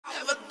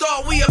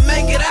thought we'd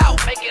make it out.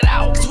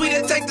 Cause we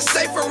didn't take the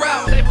safer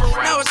route.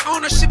 Now it's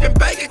ownership and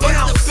bank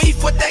accounts. What's the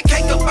beef, what that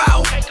cake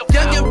about?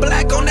 Young and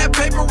black on that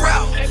paper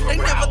route. They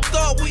never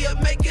thought we'd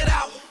make it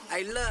out.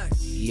 Hey, look.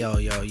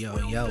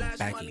 Yo,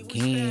 back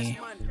again.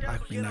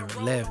 Like we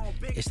never left.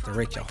 It's the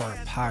Rich Your Heart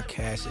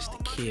podcast. It's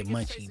the kid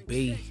Munchie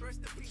B.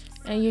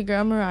 And your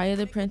girl Mariah,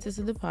 the princess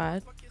of the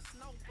pod.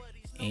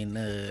 And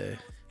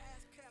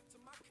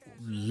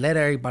let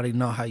everybody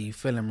know how you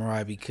feeling,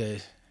 Mariah,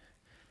 because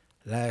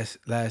last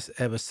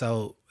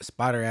episode,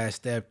 Spider ass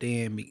stepped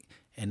in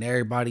and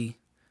everybody,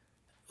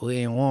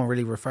 we won't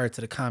really refer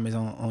to the comments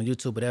on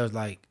YouTube, but that was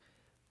like,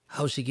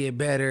 how she get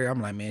better?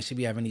 I'm like, man, she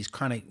be having these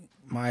chronic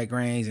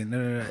migraines and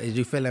is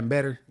you feeling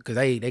better? Because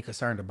they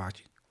concerned about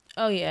you.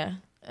 Oh yeah,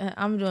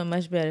 I'm doing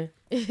much better.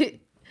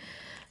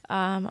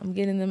 I'm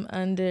getting them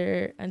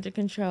under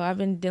control. I've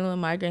been dealing with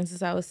migraines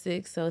since I was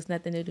 6, so it's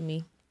nothing new to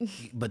me.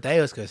 But they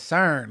was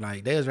concerned,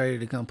 like they was ready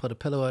to come put a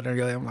pillow under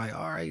your head. I'm like,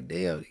 all right,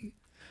 damn.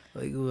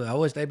 Like, I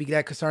wish they be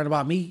that concerned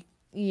about me.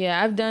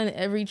 Yeah, I've done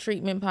every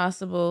treatment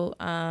possible.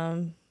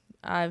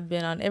 I've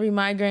been on every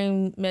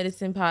migraine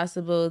medicine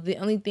possible. The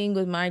only thing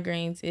with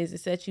migraines is it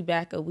sets you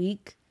back a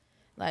week,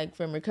 like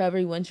from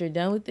recovery once you're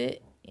done with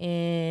it,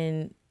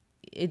 and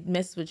it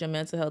messes with your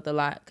mental health a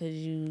lot because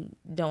you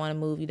don't want to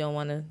move, you don't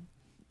want to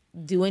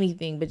do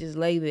anything but just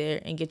lay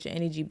there and get your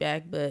energy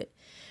back. But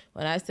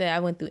when I say I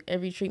went through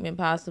every treatment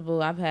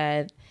possible, I've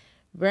had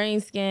brain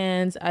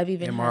scans, I've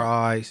even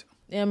MRIs.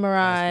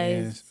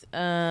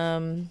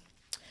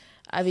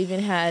 I've even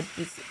had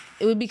this,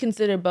 it would be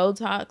considered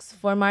Botox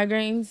for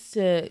migraines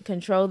to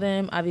control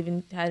them. I've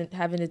even had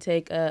having to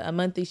take a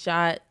monthly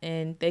shot,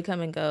 and they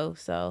come and go.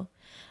 So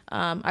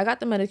I got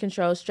them under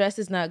control. Stress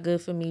is not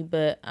good for me,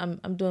 but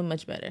I'm doing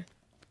much better.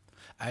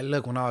 Hey,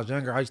 look, when I was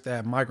younger, I used to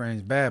have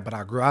migraines bad, but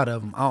I grew out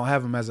of them. I don't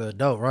have them as an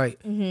adult, right?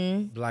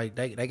 Mm-hmm. Like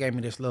they gave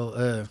me this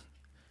little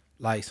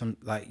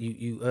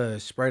you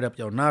sprayed up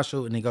your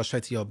nostril and then go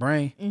straight to your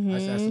brain. Mm-hmm. I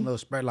said some little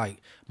spray.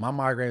 Like my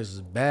migraines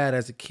was bad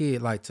as a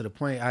kid, like to the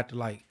point I had to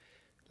like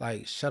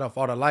shut off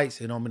all the lights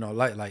and don't be no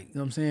light, like, you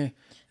know what I'm saying?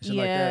 Shit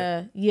like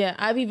that. Yeah,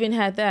 I've even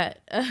had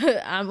that.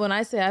 When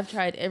I say I've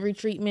tried every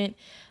treatment,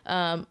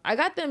 I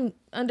got them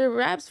under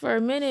wraps for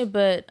a minute,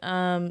 but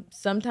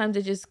sometimes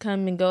they just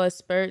come and go as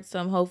spurts.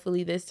 So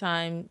hopefully this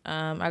time,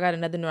 I got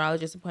another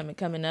neurologist appointment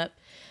coming up.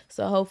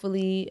 So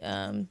hopefully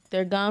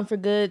they're gone for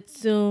good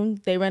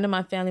soon. They run in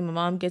my family. My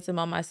mom gets them,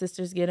 all my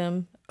sisters get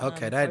them.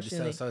 Okay, that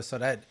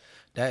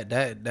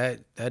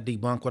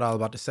debunked what I was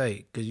about to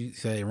say, because you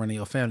say running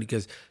your family,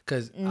 because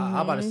I'm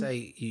about to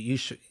say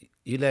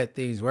you let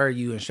things worry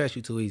you and stress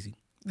you too easy.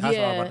 That's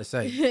what I'm about to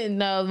say.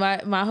 No,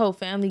 my whole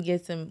family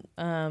gets them,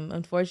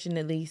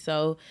 unfortunately.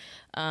 So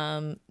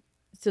to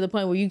the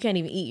point where you can't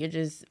even eat, you're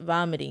just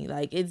vomiting.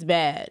 Like, it's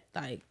bad,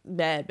 like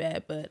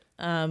bad. But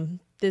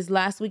this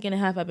last week and a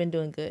half, I've been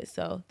doing good.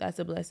 So that's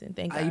a blessing.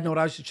 Thank God. You know what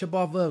I used to chip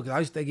off of? Because I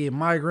used to get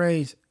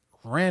migraines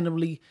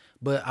randomly,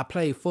 but I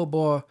played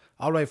football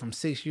all the way from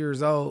 6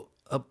 years old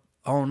up,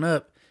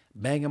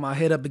 banging my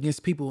head up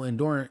against people, and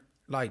during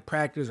like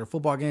practice or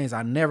football games,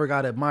 I never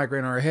got a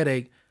migraine or a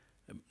headache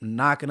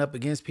knocking up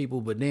against people.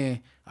 But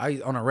then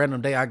on a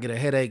random day, I get a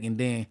headache, and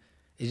then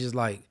it's just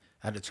like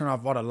I had to turn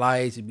off all the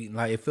lights. It be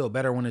like, it feel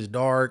better when it's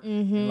dark.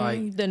 Mm-hmm.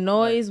 Like the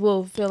noise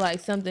will feel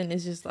like something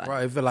is just like,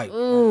 right. It feel like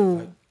ooh.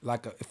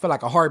 It feel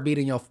like a heartbeat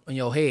in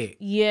your head.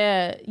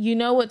 Yeah, you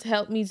know what's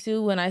helped me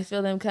too? When I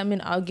feel them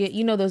coming, I'll get,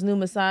 you know, those new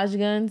massage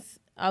guns.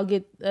 I'll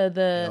get No,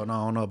 I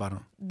don't know about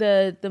them.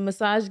 The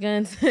massage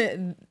guns.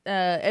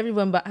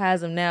 Everyone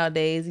has them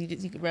nowadays.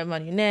 You can rub them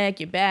on your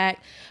neck, your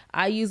back.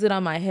 I use it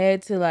on my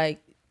head to like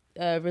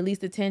release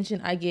the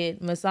tension. I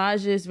get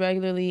massages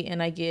regularly,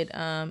 and I get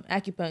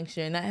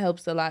acupuncture, and that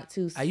helps a lot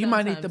too. You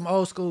might need them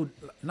old school.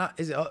 Not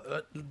is it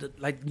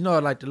like, you know,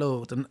 like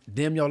the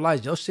dim your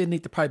lights. Your shit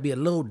need to probably be a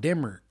little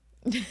dimmer.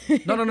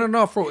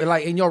 No, for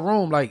like in your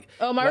room, like.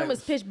 Oh, my room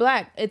is pitch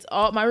black.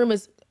 My room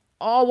is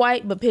all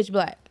white but pitch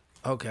black.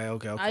 Okay.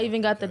 I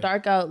even got the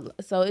dark out,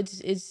 so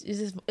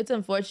it's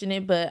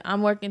unfortunate, but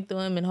I'm working through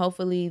them, and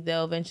hopefully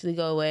they'll eventually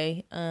go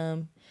away.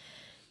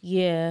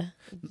 Yeah,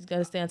 you just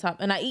gotta stay on top.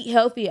 And I eat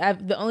healthy.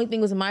 The only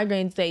thing with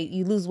migraines,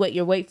 you lose weight,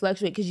 your weight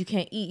fluctuates because you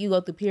can't eat. You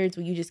go through periods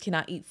where you just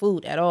cannot eat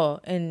food at all.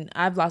 And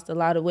I've lost a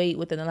lot of weight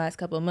within the last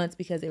couple of months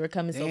because they were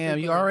coming so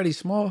frequently. You already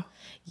small?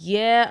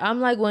 Yeah, I'm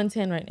like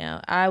 110 right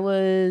now. I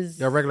was...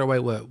 Your regular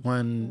weight what?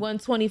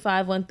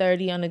 125,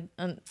 130 on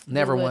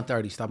Never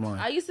 130, stop lying.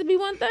 I used to be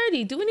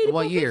 130. Do we need to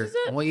What put year?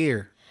 pictures up? What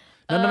year?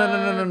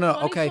 No.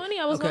 Okay.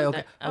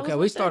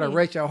 We started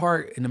Rate Your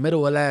Heart in the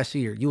middle of last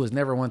year. You was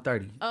never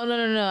 130. Oh,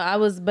 no. I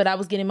was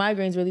getting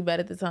migraines really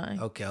bad at the time.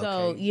 Okay.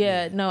 So,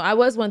 yeah, no, I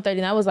was 130,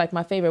 and that was like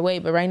my favorite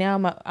weight. But right now,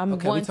 I'm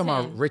 110. We talking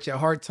about Rate Your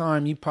Heart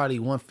time. You probably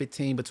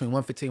 115, between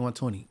 115 and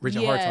 120. Rate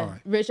Your Heart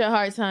time. Rate Your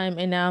Heart time,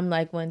 and now I'm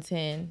like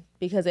 110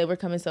 because they were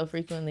coming so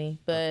frequently.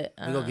 But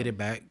we gonna get it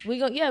back. We're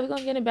gonna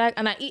get it back.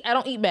 And I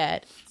don't eat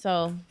bad.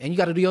 So. And you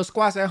got to do your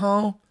squats at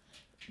home.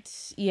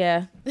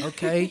 Yeah.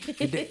 Okay.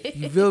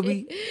 You feel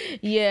me?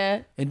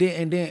 Yeah. And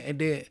then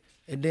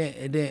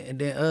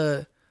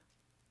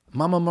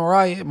Mama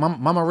Mariah,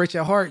 Mama Rich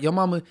at heart, your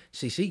mama,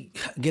 she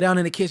get down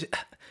in the kitchen.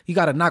 You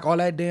gotta knock all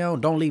that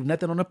down. Don't leave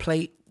nothing on the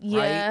plate.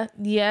 Yeah, right?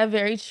 yeah,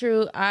 very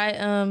true.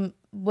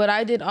 What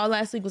I did all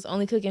last week was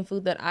only cooking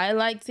food that I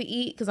like to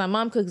eat, because my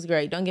mom cooks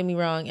great, don't get me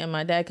wrong, and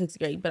my dad cooks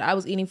great, but I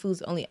was eating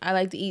foods only I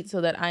like to eat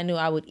so that I knew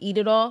I would eat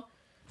it all.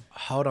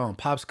 Hold on,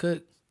 Pops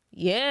cook?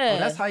 Yeah. Oh,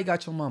 that's how you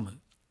got your mama.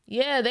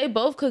 Yeah, they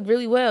both cook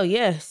really well,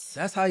 yes.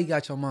 That's how you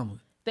got your mama.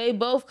 They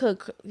both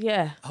cook,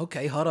 yeah.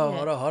 Okay, hold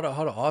on.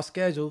 All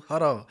schedule.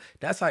 Hold on.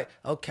 That's like,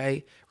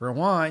 okay,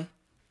 rewind.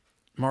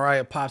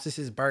 Mariah Pops, it's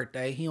his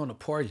birthday. He on the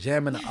porch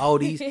jamming the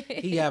oldies.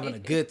 He having a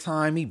good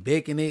time. He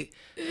baking it.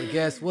 But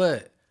guess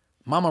what?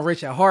 Mama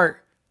Rich at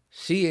heart,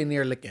 she in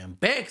there looking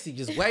Bexy,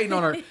 just waiting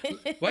on her,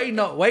 waiting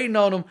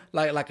on him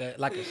like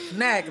a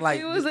snack. Like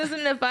he was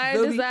listening to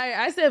Fire Desire.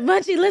 I said,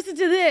 Munchie, listen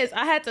to this.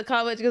 I had to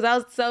comment because I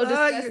was so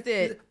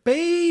disgusted.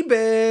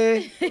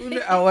 Baby,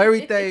 oh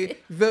everything.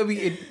 You feel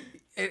me?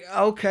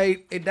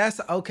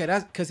 That's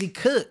because he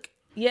cook.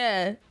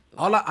 Yeah.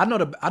 I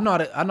know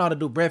how to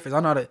do breakfast. I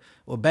know how to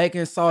with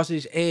bacon,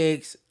 sausage,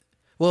 eggs.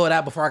 Well,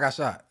 that before I got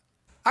shot.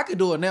 I could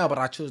do it now, but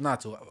I choose not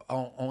to.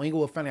 On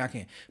Inglewood Family, I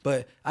can't.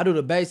 But I do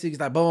the basics,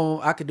 like boom.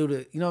 I could do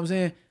the, you know what I'm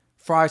saying?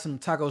 Fry some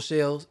taco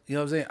shells. You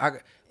know what I'm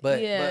saying?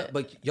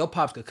 But your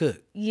pops could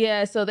cook.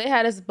 Yeah, so they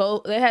had us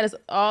both. They had us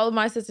all of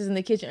my sisters in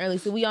the kitchen early,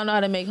 so we all know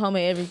how to make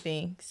homemade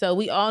everything. So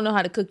we all know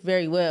how to cook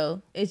very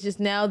well. It's just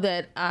now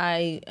that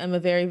I am a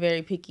very,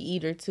 very picky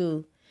eater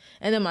too,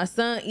 and then my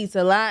son eats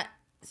a lot.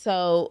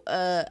 So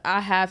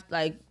I have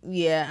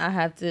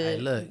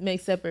to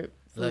make separate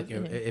food.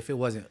 Look, if it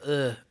wasn't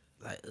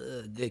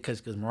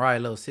because Mariah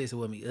little sister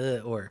with me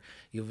or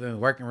you've been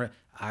working around,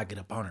 I get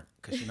up on her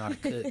because she know how to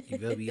cook. You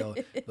feel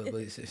me?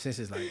 But since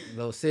it's like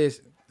little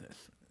sis,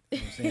 you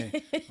know what I'm saying?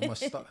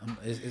 I'm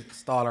gonna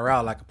stall her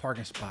out like a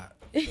parking spot.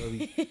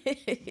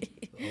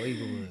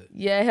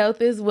 Yeah,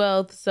 health is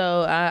wealth.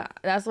 So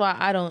that's why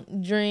I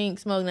don't drink,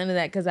 smoke, none of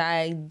that, because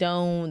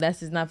that's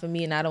just not for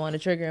me, and I don't want to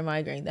trigger a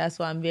migraine. That's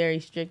why I'm very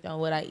strict on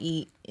what I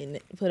eat and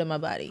put in my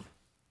body.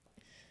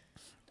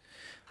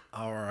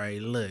 All right,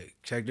 look,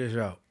 check this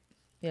out.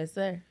 Yes,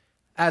 sir.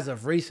 As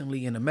of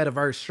recently in the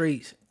metaverse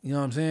streets, you know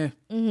what I'm saying?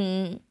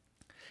 Mm-hmm.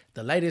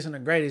 The latest and the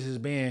greatest has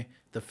been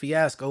the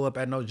fiasco up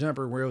at No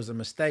Jumper, where it was a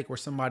mistake where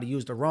somebody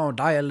used the wrong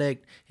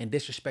dialect and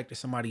disrespected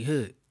somebody's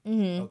hood.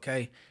 Mm-hmm.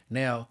 Okay,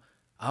 now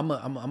I'm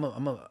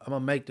gonna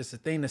make this a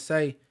thing to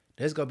say.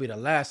 This is gonna be the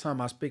last time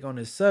I speak on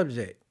this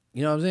subject.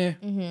 You know what I'm saying?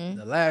 Mm-hmm.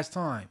 The last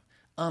time,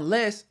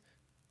 unless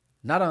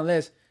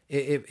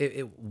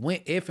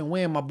if and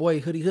when my boy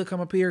Hoodie Hood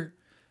come up here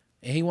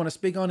and he want to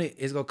speak on it,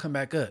 it's gonna come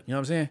back up. You know what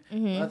I'm saying?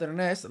 Mm-hmm. Other than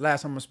that, it's the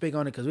last time I'm gonna speak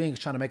on it, because we ain't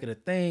trying to make it a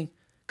thing,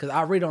 because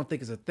I really don't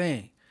think it's a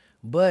thing.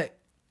 But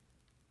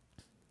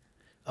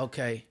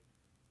okay,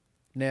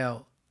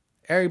 now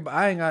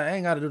everybody, I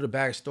ain't got to do the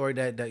backstory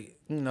that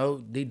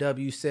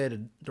DW said a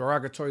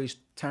derogatory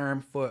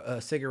term for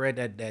a cigarette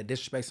that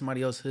disrespects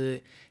somebody else's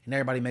hood, and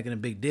everybody making a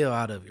big deal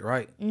out of it,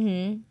 right?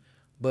 Mm-hmm.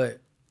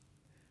 But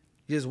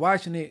just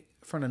watching it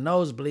from the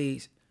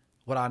nosebleeds,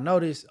 what I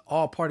noticed,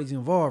 all parties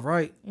involved,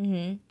 right?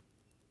 Mm-hmm.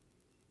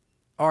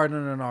 All right,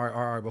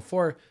 no.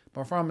 Before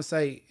I'm gonna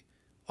say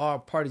all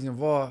parties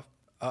involved,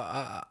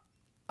 I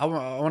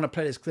want to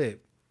play this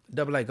clip.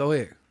 Double A, go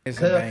ahead.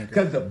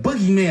 Because the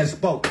boogeyman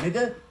spoke,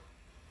 nigga.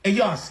 And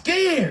y'all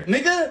scared,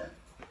 nigga.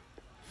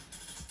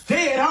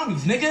 Dead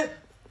homies, nigga.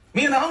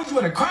 Me and the homies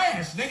would have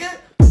crashed, nigga.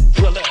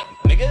 Pull up,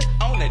 nigga.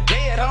 On the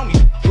dead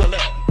homies. Pull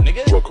up,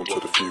 nigga. Welcome to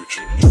the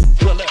future.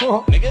 Pull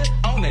up, nigga.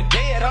 On the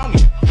dead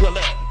homies. Pull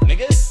up,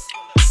 nigga.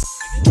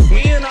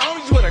 Me and the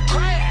homies would have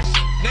crashed,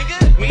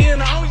 nigga. Me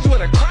and the homies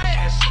would have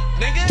crashed,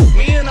 nigga.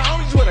 Me and the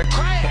homies would have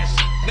crashed,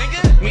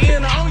 nigga. Me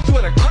and the homies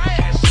would have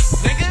crashed,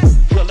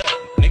 nigga. Pull up,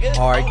 nigga.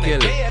 All right, on kill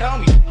the it. dead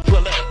homies.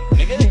 Pull up,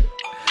 nigga.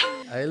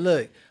 Hey,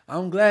 look,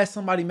 I'm glad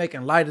somebody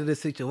making light of this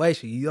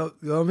situation. You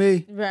know what I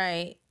mean?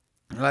 Right.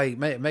 Like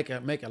make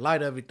a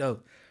light of it though,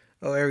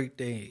 or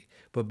everything.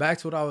 But back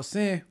to what I was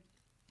saying.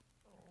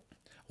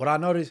 What I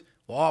noticed,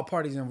 with all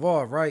parties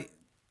involved, right,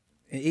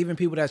 and even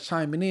people that's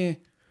chiming in,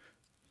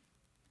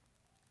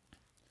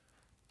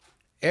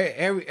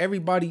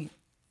 everybody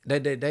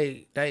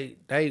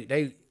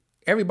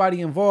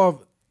everybody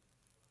involved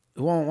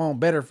want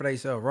better for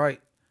themselves,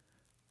 right?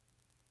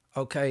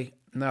 Okay.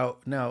 Now,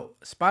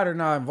 Spider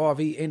not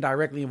involved. He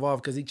indirectly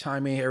involved because he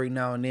chime in every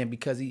now and then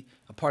because he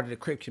a part of the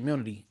Crip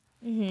community.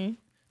 Mm-hmm.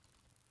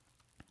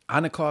 I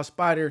done call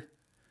Spider.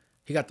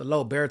 He got the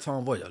low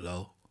baritone voice.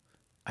 Hello.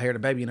 I hear the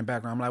baby in the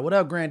background. I'm like, what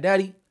up,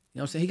 granddaddy? You know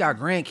what I'm saying? He got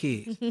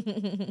grandkids. You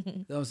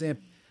know what I'm saying?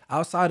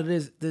 Outside of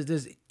this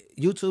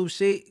YouTube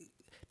shit,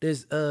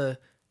 this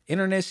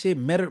internet shit,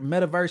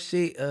 metaverse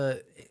shit, you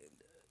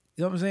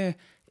know what I'm saying?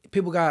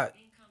 People got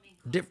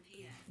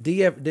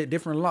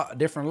different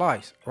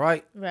lives,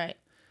 right? Right.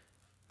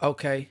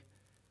 Okay.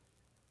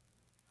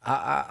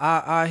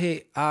 I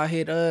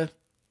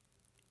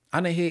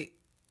done hit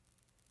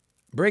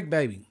Bricc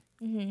Baby.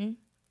 Mm-hmm.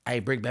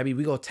 Hey, Bricc Baby,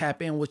 we gonna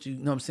tap in with you.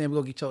 You know what I'm saying? We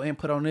gonna get your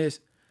input on this.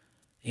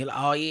 He like,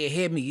 oh yeah,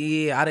 hit me.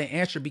 Yeah, I didn't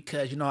answer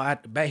because, you know,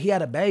 he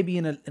had a baby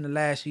in the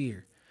last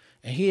year.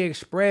 And he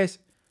expressed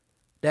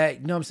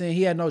that, you know what I'm saying,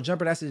 he had no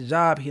jumper. That's his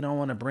job. He don't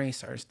want to bring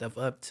certain stuff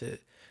up to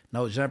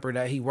no jumper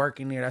that he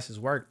working there. That's his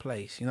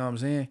workplace. You know what I'm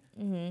saying?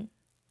 Mm-hmm.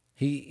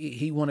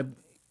 He want to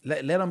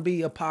let him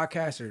be a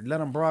podcaster.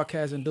 Let him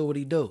broadcast and do what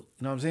he do.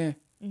 You know what I'm saying?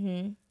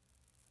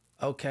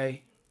 Mm-hmm.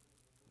 Okay.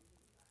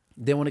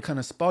 Then when it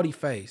comes to Spotty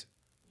Face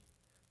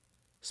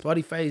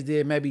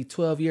did maybe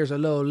 12 years, a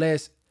little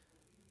less.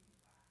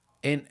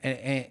 And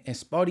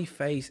Spotty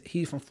Face,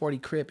 he's from 40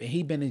 Crip, and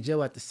he been in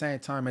jail at the same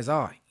time as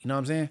I. You know what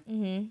I'm saying?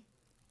 Mm-hmm.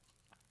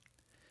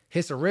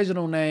 His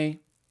original name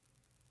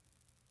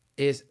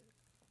is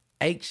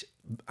I'm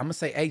gonna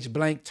say H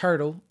blank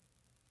Turtle.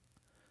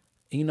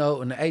 You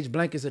know, and the H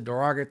blank is a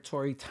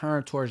derogatory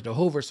term towards the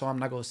Hoover, so I'm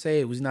not gonna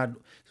say it. We don't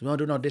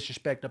do no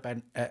disrespect up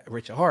at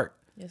Richard Hart.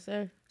 Yes,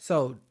 sir.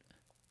 So,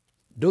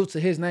 due to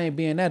his name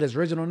being that, his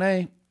original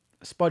name,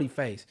 Spotty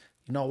Face.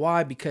 You know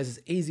why? Because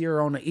it's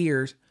easier on the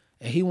ears,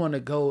 and he want to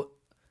go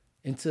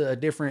into a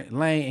different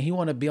lane, and he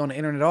want to be on the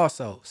internet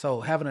also.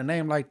 So having a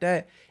name like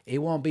that, it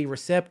won't be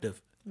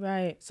receptive.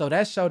 Right. So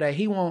that show that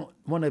he won't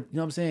want to, you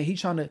know what I'm saying? He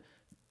trying to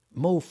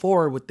move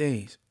forward with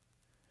things.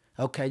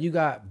 Okay, you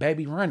got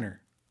Baby Runner.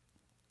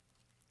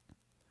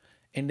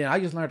 And then I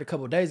just learned a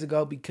couple of days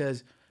ago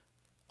because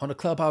on the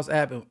Clubhouse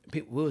app, and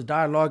we was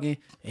dialoguing,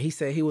 and he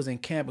said he was in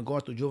camp and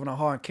going through juvenile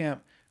hall in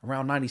camp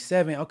around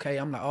 97. Okay,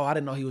 I'm like, oh, I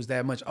didn't know he was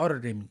that much older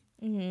than me.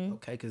 Mm-hmm.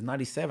 Okay, because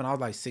 97, I was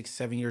like 6,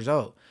 7 years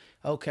old.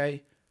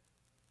 Okay.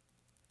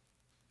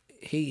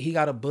 He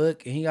got a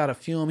book and he got a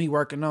film he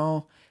working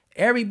on.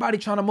 Everybody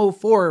trying to move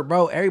forward,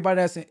 bro. Everybody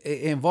that's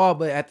involved,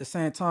 but at the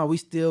same time, we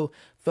still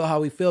feel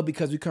how we feel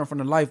because we come from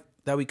the life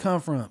that we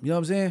come from. You know what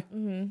I'm saying?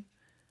 Mm-hmm.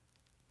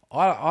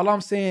 All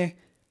I'm saying,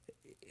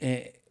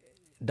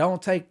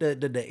 don't take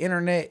the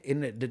internet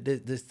and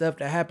the stuff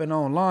that happened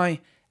online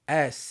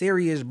as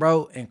serious,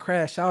 bro, and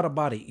crash out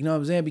about it. You know what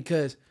I'm saying?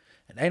 Because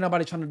ain't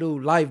nobody trying to do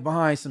life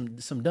behind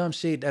some dumb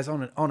shit that's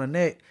on the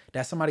net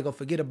that somebody gonna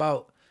forget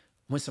about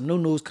when some new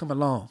news come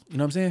along. You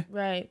know what I'm saying?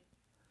 Right.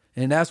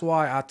 And that's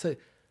why I ain't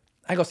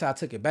gonna say I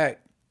took it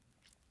back.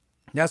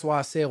 That's why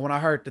I said when I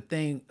heard the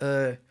thing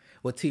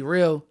with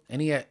T-Real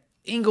and he had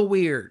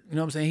Ingleweird, you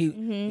know what I'm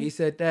saying? He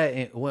said that,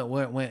 and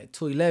when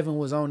 211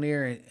 was on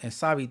there and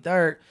Savi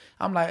third,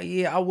 I'm like,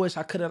 yeah, I wish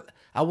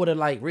I would have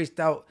like reached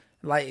out,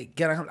 like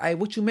get him, hey,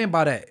 what you meant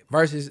by that?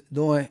 Versus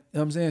doing, you know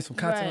what I'm saying, some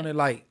content on it,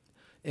 like,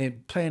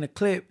 and playing a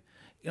clip,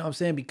 you know what I'm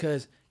saying?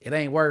 Because it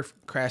ain't worth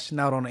crashing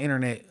out on the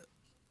internet.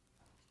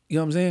 You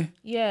know what I'm saying?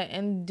 Yeah,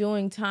 and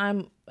doing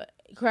time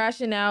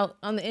crashing out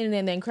on the internet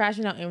and then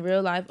crashing out in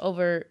real life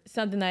over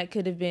something that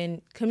could have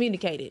been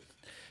communicated.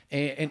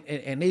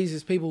 And these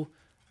is people.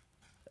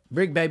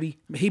 Bricc Baby,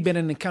 he been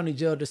in the county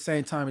jail the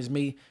same time as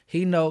me.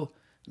 He know,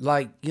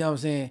 like, you know what I'm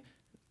saying?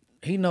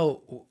 He know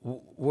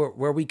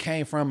where we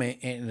came from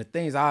and the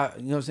things you know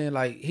what I'm saying?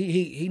 Like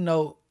he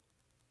know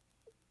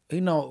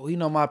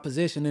my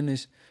position in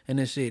this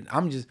shit.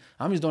 I'm just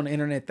doing the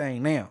internet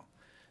thing now.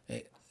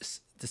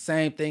 The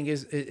same thing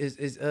is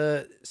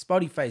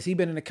Spotty Face. He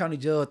been in the county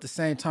jail at the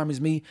same time as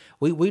me.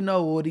 We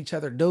know what each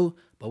other do,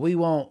 but we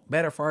want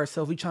better for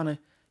ourselves. We trying to,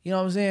 you know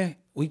what I'm saying?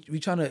 We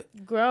trying to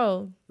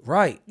grow.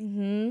 Right.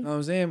 Mm-hmm. You know what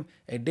I'm saying?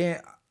 And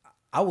then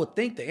I would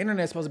think the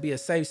internet's supposed to be a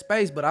safe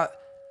space, but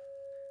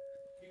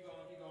keep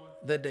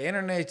going. The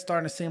internet's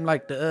starting to seem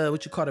like the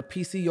what you call the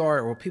PC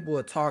yard, where people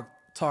would talk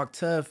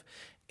tough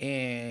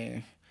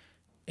and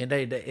it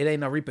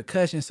ain't no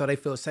repercussions, so they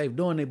feel safe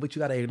doing it, but you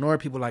gotta ignore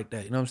people like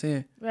that. You know what I'm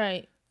saying?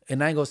 Right.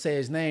 And I ain't gonna say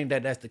his name,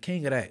 that's the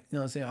king of that. You know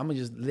what I'm saying? I'm gonna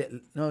just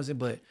you know what I'm saying?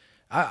 But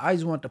I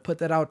just want to put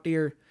that out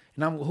there,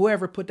 and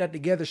whoever put that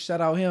together,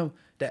 shout out him,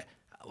 that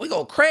we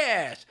gonna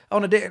crash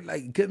on the day,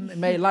 like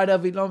made light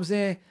of it. You know what I'm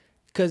saying?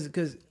 Cause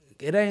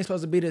it ain't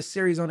supposed to be this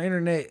series on the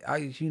internet.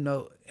 I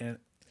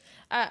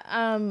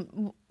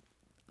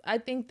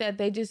think that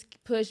they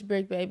just push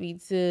Bricc Baby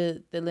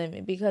to the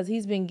limit because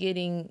he's been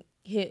getting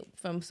hit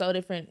from so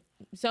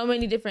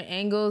many different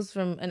angles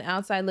from an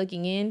outside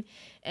looking in,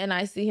 and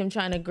I see him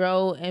trying to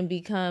grow and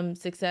become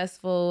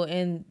successful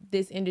in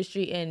this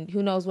industry, and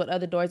who knows what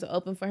other doors are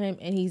open for him,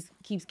 and he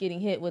keeps getting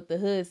hit with the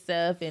hood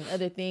stuff and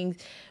other things,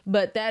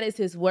 but that is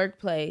his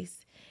workplace,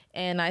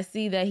 and I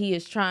see that he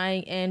is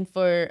trying. And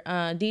for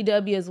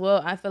DW as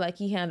well, I feel like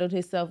he handled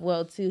himself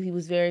well too. He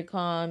was very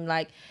calm,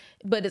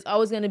 but it's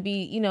always going to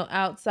be, you know,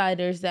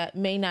 outsiders that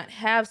may not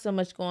have so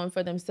much going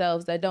for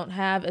themselves, that don't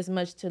have as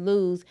much to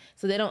lose,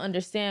 so they don't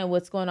understand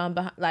what's going on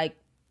behind, like,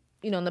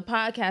 you know, in the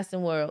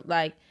podcasting world.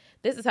 Like,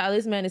 this is how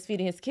this man is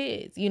feeding his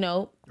kids, you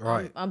know,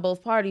 right, on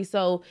both parties.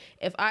 So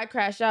if I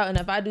crash out and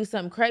if I do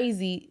something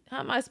crazy,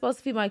 how am I supposed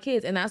to feed my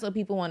kids? And that's what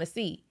people want to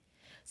see.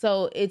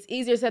 So it's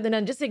easier said than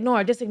done. Just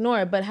ignore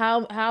it. But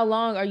how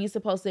long are you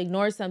supposed to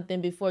ignore something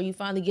before you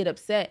finally get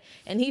upset?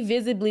 And he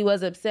visibly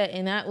was upset,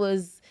 and that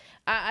was,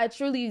 I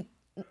truly,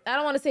 I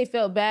don't want to say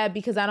felt bad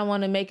because I don't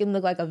want to make him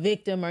look like a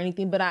victim or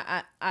anything, but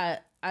I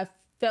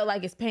felt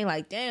like his pain,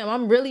 like, damn,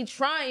 I'm really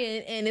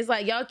trying, and it's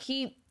like y'all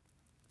keep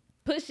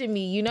pushing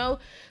me, you know?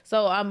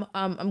 So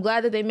I'm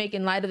glad that they're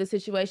making light of the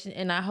situation,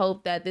 and I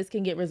hope that this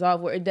can get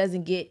resolved where it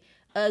doesn't get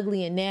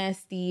ugly and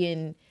nasty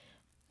and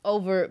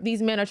over.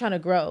 These men are trying to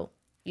grow,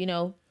 you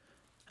know?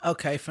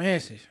 Okay, for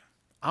instance,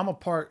 I'm a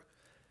part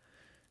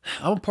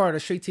of the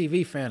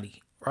StreetTV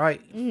family,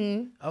 right?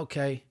 Mm-hmm.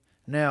 Okay,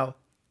 now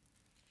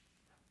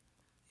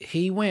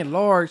he went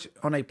large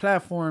on a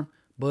platform,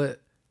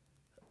 but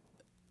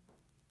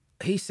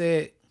he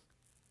said,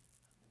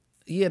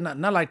 "Yeah,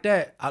 not like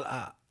that.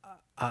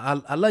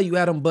 I love you,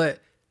 Adam, but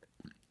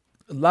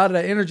a lot of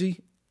that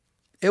energy,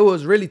 it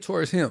was really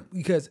towards him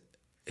because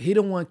he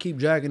didn't want to keep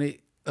dragging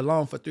it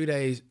along for 3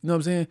 days. You know what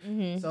I'm saying?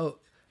 Mm-hmm. So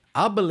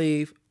I'm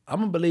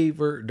a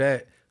believer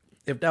that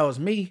if that was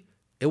me,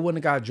 it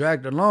wouldn't have got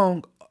dragged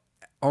along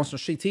on some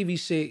StreetTV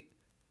shit.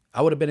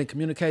 I would have been in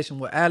communication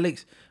with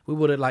Alex. We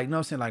would have like, you know what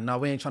I'm saying? Like, no,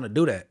 we ain't trying to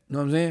do that. You know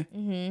what I'm saying?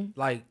 Mm-hmm.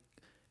 Like,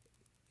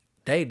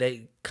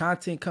 they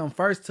content come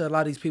first to a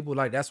lot of these people.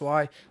 Like, that's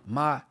why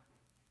my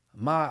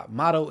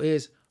motto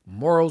is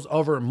morals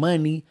over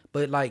money.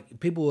 But like,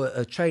 people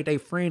will trade their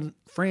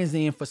friends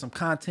in for some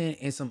content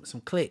and some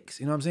clicks.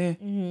 You know what I'm saying?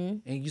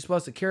 Mm-hmm. And you're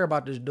supposed to care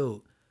about this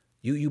dude.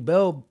 You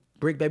bailed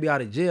Bricc Baby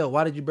out of jail.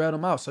 Why did you bail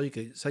him out? So you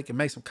could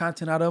make some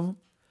content out of him?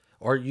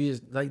 Or you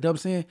just, like, you know what I'm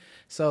saying?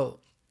 So,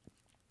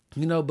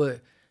 you know,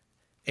 but,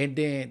 and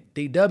then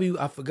DW,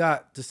 I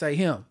forgot to say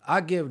him.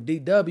 I give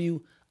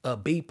DW a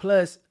B+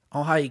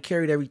 on how he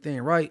carried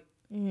everything, right?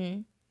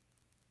 Mm-hmm.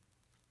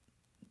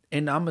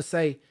 And I'm going to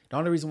say the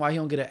only reason why he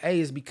don't get an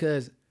A is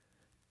because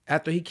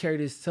after he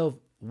carried himself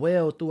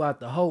well throughout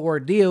the whole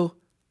ordeal,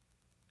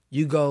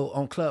 you go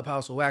on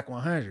Clubhouse with Whack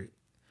 100.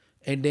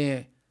 And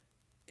then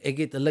it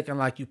get to looking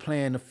like you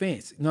playing the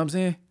fence. You know what I'm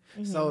saying?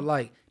 Mm-hmm. So,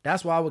 like,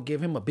 that's why I would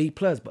give him a B+.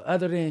 But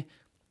other than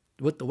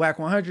with the Whack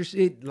 100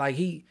 shit,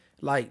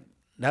 like,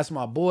 that's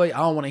my boy. I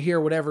don't want to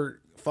hear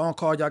whatever phone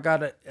call y'all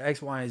got at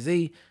X, Y, and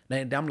Z.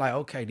 Then I'm like,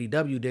 okay,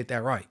 DW did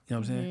that right. You know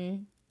what I'm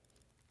saying?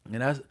 Mm-hmm.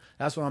 And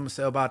that's what I'm going to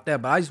say about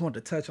that. But I just want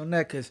to touch on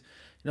that because,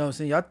 you know what I'm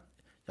saying?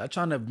 Y'all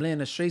trying to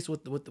blend the streets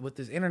with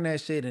this internet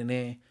shit, and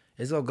then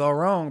it's going to go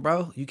wrong,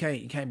 bro. You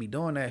can't be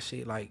doing that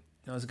shit. Like,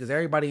 you know, because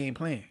everybody ain't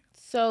playing.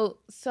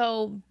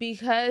 So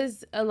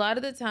because a lot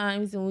of the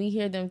times when we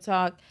hear them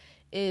talk,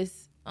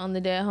 is on the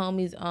dead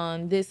homies,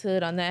 on this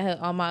hood, on that hood,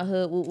 on my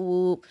hood, whoop,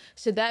 whoop.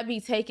 Should that be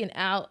taken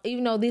out?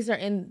 Even though these are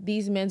in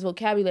these men's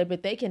vocabulary,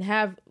 but they can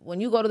have, when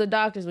you go to the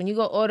doctors, when you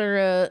go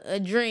order a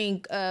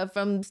drink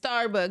from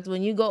Starbucks,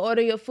 when you go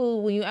order your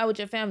food, when you out with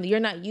your family, you're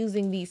not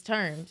using these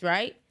terms,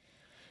 right?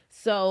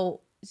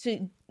 So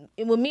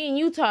when me and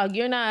you talk,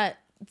 you're not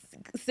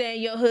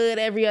saying your hood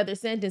every other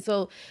sentence.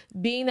 So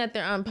being that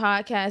they're on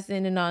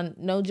podcasting and on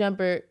No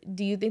Jumper,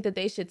 do you think that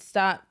they should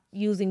stop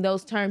using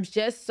those terms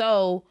just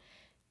so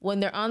when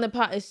they're on the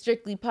pod, it's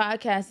strictly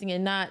podcasting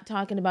and not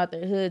talking about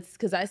their hoods?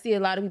 Because I see a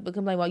lot of people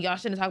complain, well, y'all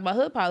shouldn't talk about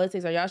hood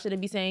politics, or y'all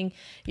shouldn't be saying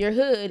your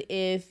hood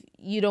if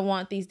you don't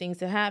want these things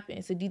to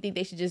happen. So do you think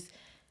they should just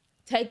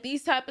take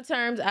these type of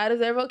terms out of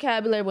their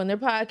vocabulary when they're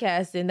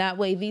podcasting? That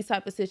way,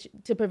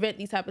 to prevent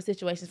these type of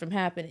situations from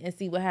happening, and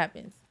see what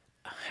happens.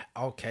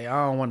 Okay,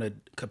 I don't want to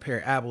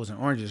compare apples and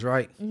oranges,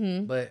 right?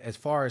 Mm-hmm. But as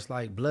far as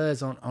like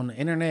bloods on the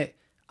internet,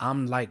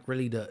 I'm like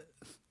really the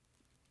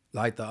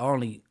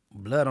only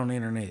blood on the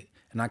internet.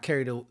 And I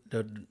carry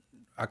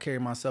I carry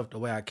myself the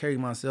way I carry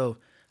myself.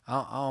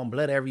 I don't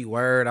blood every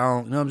word. I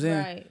don't, you know what I'm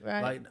saying?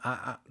 Right. Like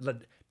I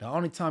the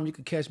only time you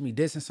could catch me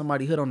dissing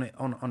somebody hood on the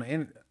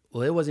internet,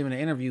 well, it wasn't even an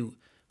interview,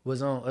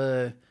 was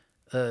on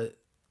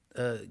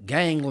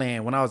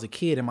Gangland when I was a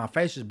kid and my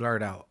face was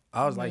blurred out.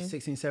 I was like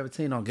 16,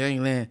 17 on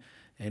Gangland,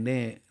 and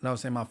then, you know what I'm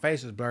saying, my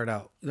face was blurred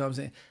out. You know what I'm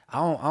saying? I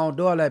don't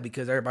do all that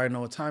because everybody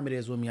know what time it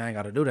is with me. I ain't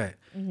got to do that.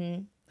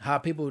 Mm-hmm. How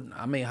people,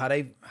 I mean, how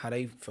they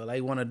feel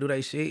they want to do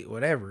their shit,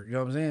 whatever. You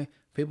know what I'm saying?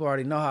 People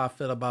already know how I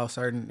feel about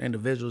certain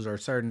individuals or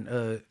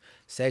certain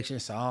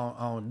sections, so I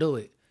don't do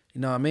it.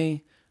 You know what I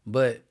mean?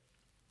 But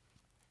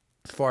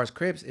as far as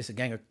Crips, it's a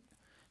gang of,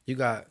 you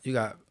got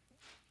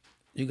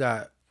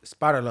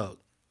Spiderlock,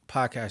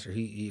 podcaster,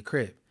 he a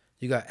Crip.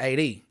 You got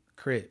AD,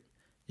 Crip.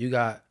 You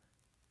got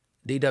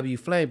DW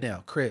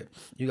Flamedown, Crip.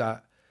 You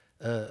got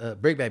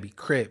Bricc Baby,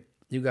 Crip.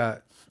 You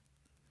got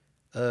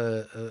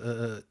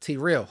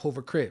T-Real,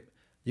 Hoover, Crip.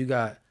 You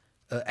got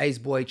Ace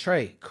Boy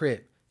Trey,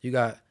 Crip. You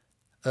got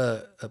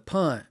a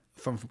Pun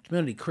from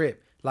Community,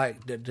 Crip.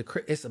 Like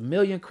the it's a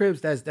million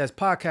Crips that's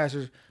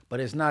podcasters,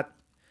 but it's not.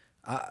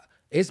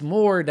 It's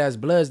more that's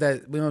Bloods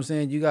that, you know what I'm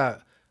saying. You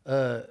got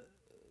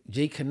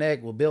G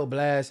Connect with Bill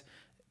Blast.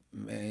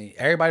 Man,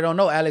 everybody don't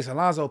know Alex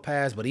Alonso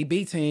passed, but he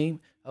beat team.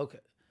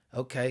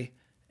 Okay.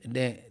 And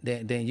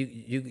then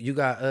you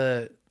got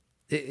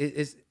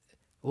it's.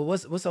 Well,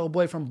 what's the old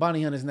boy from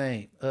Bonnie Hunter's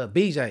name?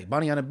 BJ,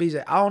 Bonnie Hunter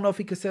BJ. I don't know if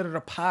he considered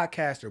a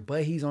podcaster,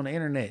 but he's on the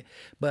internet.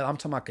 But I'm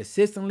talking about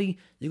consistently,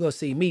 you gonna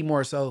see me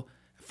more so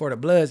for the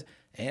Bloods.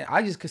 And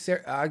I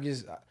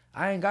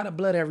ain't got a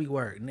blood every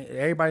word.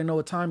 Everybody know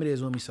what time it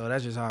is with me, so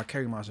that's just how I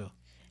carry myself.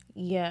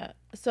 Yeah.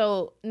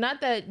 So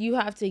not that you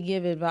have to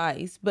give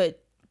advice,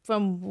 but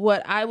from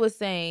what I was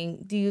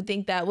saying, do you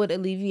think that would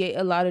alleviate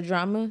a lot of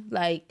drama?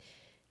 Like,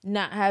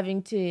 not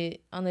having to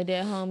on the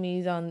dead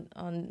homies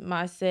on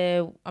my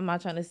set. I'm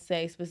not trying to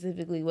say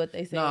specifically what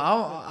they say. No,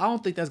 I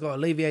don't think that's gonna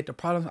alleviate the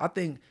problem. I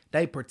think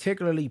they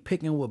particularly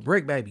picking with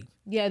Bricc Baby.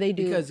 Yeah, they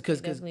do.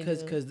 Because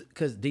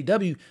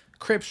DW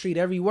Crip Street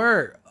every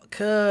word.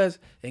 Cuz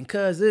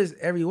is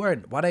every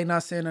word. Why they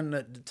not saying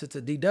to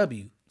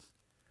DW?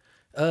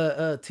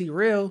 T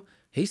Real,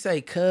 he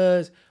say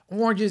cuz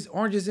oranges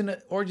in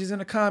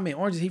the comment.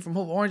 Oranges, he from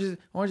Hope. Oranges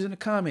in the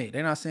comment.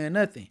 They not saying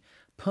nothing.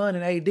 Pun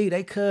and AD,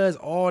 they cuz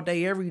all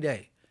day, every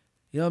day.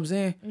 You know what I'm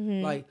saying?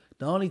 Mm-hmm. Like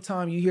the only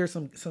time you hear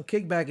some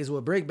kickback is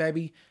with Bricc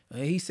Baby,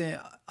 and he saying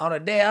on the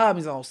dead album,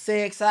 he's on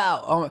Sex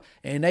Out,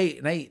 and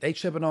they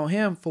tripping on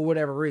him for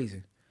whatever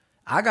reason.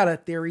 I got a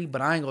theory,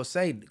 but I ain't gonna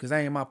say because that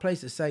ain't my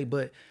place to say.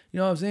 But you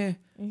know what I'm saying?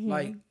 Mm-hmm.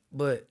 Like,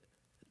 but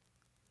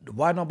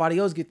why nobody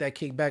else get that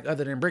kickback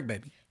other than Bricc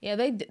Baby? Yeah,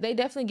 they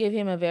definitely give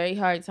him a very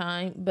hard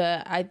time,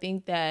 but I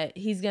think that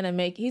he's gonna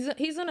make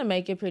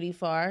it pretty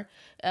far.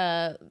 He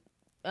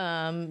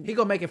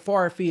gonna make it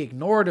far if he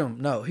ignored them.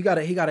 No, he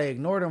gotta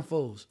ignore them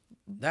fools.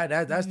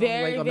 That's the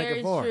only way he gonna make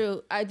it far. Very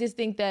true. I just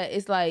think that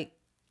it's like,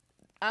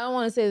 I don't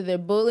want to say that they're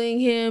bullying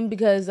him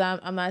because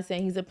I'm not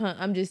saying he's a punk.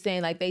 I'm just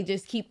saying like they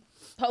just keep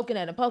poking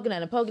at him. You know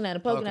what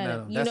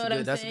I'm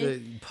saying? That's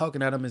good.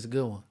 Poking at him is a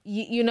good one.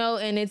 You know,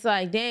 and it's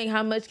like, dang,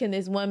 how much can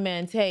this one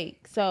man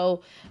take?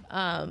 So,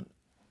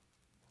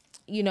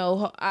 you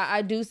know,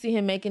 I do see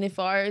him making it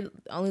far.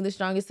 Only the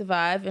strongest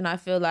survive, and I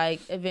feel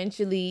like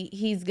eventually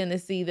he's gonna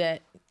see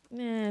that,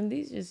 man,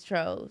 these just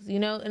trolls, you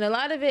know? And a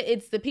lot of it,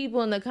 it's the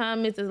people in the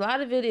comments. A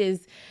lot of it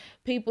is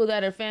people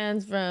that are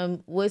fans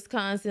from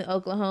Wisconsin,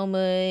 Oklahoma,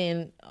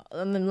 and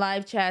on the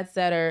live chats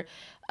that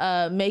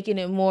are making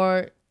it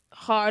more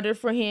harder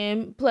for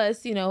him.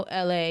 Plus, you know,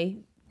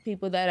 LA,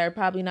 people that are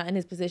probably not in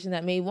his position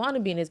that may want to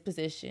be in his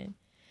position.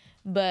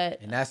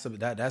 But and that's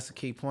a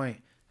key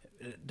point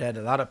that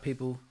a lot of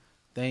people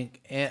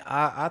think, and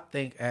I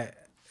think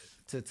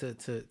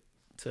to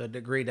a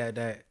degree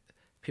that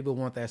people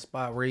want that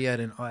spot where he at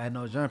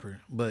No Jumper.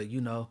 But you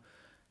know,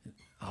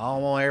 I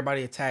don't want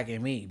everybody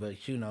attacking me.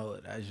 But you know,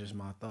 that's just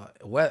my thought.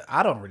 Well,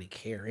 I don't really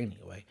care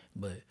anyway.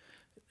 But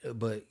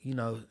you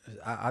know,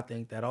 I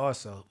think that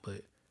also.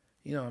 But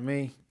you know what I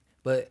mean.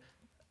 But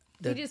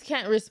he just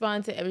can't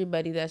respond to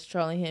everybody that's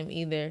trolling him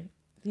either.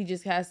 He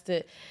just has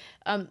to.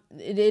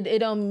 It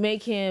don't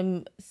make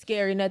him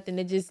scary nothing.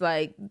 It just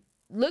like,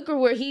 look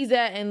where he's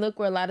at and look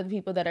where a lot of the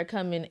people that are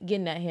coming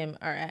getting at him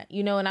are at.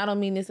 You know, and I don't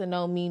mean this in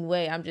no mean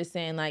way. I'm just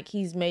saying like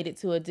he's made it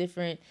to a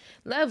different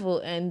level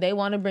and they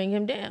want to bring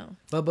him down.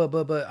 But I'm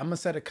gonna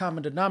say the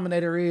common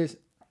denominator is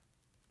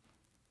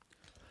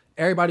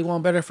everybody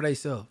want better for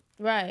themselves.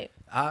 Right.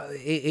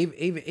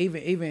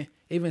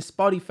 Even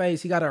Spotty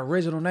Face, he got an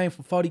original name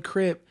from 40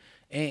 Crip,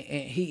 and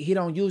he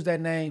don't use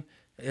that name.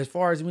 As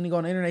far as when you go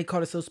on the internet, he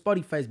called himself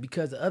Spotty Face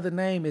because the other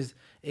name is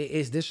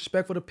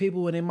disrespectful to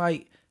people and it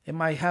might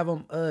have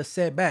him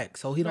set back,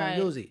 so he don't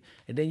use it.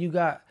 And then you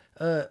got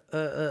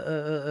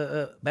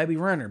Baby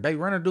Runner. Baby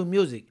Runner do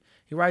music.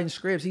 He writing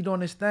scripts. He doing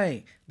his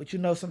thing. But you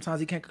know sometimes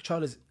he can't control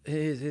his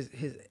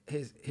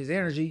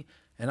energy,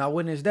 and I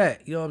witnessed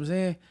that. You know what I'm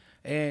saying?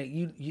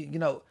 And you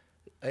know.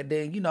 And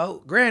then, you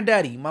know,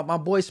 Granddaddy, my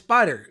boy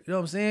Spider, you know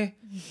what I'm saying?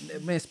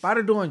 Man,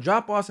 Spider doing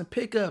drop-offs and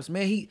pickups,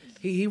 man.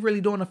 He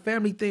really doing a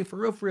family thing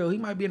for real. He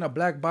might be in a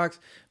black box,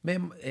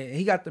 man. And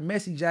he got the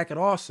messy jacket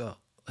also.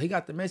 He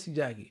got the messy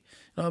jacket. You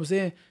know what I'm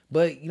saying?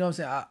 But, you know what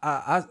I'm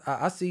saying?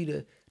 I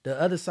see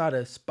the other side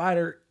of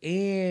Spider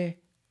and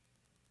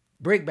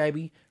Bricc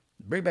Baby.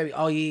 Bricc Baby,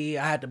 oh,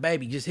 yeah, I had the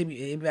baby. Just hit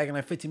me back in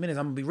like 15 minutes.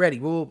 I'm going to be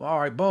ready. Whoa, all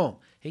right, boom.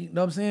 You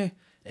know what I'm saying?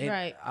 And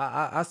right.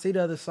 I see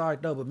the other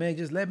side though, but man,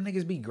 just let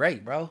niggas be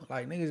great, bro.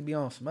 Like niggas be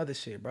on some other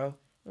shit, bro.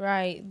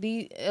 Right.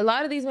 A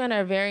lot of these men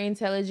are very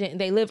intelligent.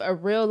 They live a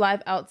real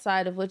life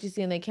outside of what you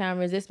see in the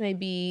cameras. This may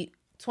be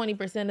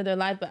 20% of their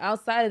life, but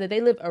outside of that, they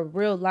live a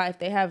real life.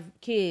 They have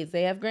kids,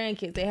 they have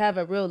grandkids, they have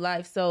a real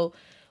life. So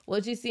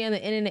what you see on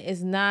the internet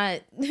is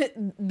not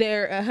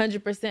their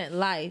 100%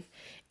 life.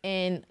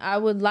 And I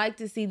would like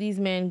to see these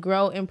men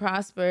grow and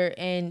prosper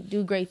and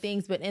do great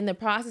things. But in the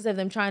process of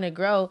them trying to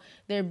grow,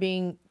 they're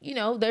being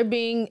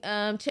challenged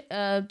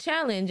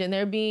and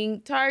they're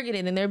being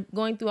targeted and they're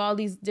going through all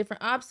these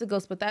different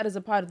obstacles. But that is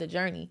a part of the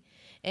journey.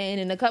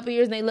 And in a couple of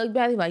years, they look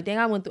back, they're like, dang,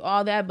 I went through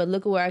all that, but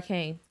look at where I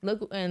came.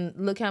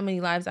 Look how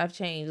many lives I've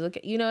changed.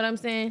 You know what I'm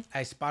saying?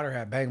 Hey, Spider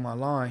had banged my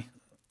line.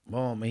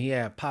 Boom. And he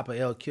had Papa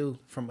LQ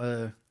from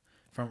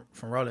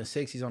Rolling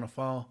 60s on the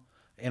phone.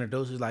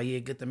 Introduced, he was like, yeah,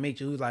 good to meet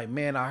you. He was like,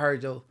 man, I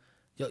heard your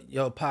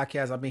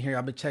podcast. I've been here.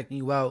 I've been checking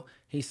you out.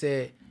 He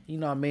said, you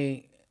know what I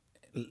mean?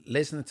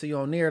 Listening to you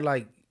on there,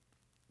 like,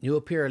 you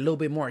appear a little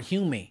bit more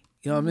human.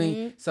 You know what I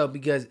mean? So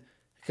because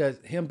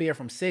him being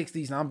from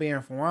 60s and I'm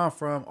being from where I'm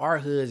from, our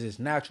hoods is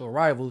natural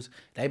rivals.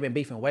 They've been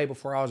beefing way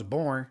before I was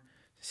born,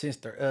 since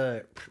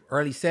the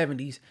early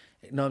 70s.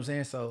 You know what I'm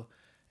saying? So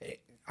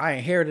I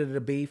inherited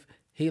the beef.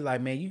 He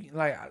like, man, you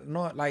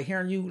like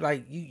hearing you,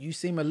 like you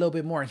seem a little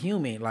bit more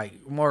human,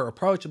 like more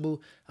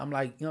approachable. I'm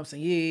like, you know what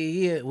I'm saying?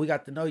 Yeah. We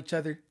got to know each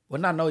other.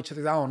 Well, not know each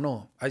other, I don't know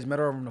him. I just met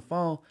her over on the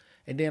phone.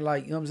 And then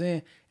like, you know what I'm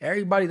saying?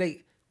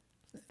 Everybody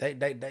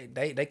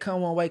they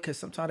come one way because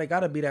sometimes they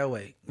gotta be that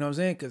way. You know what I'm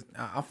saying? Because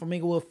I'm from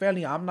Inglewood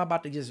family. I'm not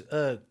about to just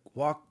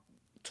walk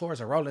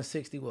towards a rolling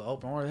 60 with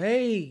open arms.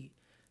 Hey,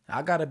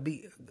 I gotta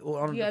be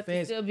on You the have to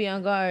fence. still be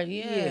on guard.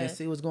 Yeah. And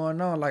see what's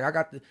going on. Like I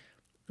got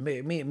me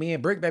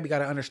and Bricc Baby got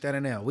to understand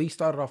it now. We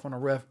started off on a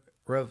rough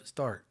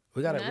start.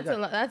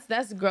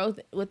 That's growth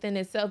within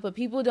itself. But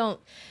people don't,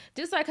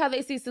 just like how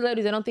they see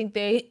celebrities, they don't think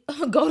they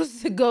go to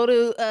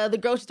the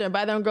grocery store and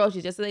buy their own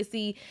groceries. Just so they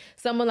see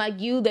someone like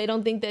you, they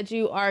don't think that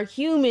you are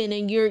human,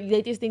 and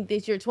they just think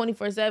that you're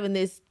 24/7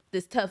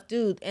 this tough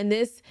dude. And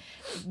this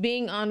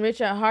being on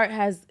Rich at Heart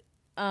has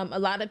a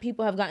lot of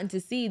people have gotten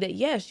to see that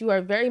yes, you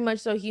are very much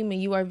so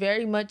human. You are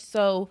very much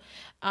so.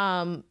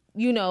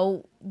 You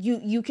know,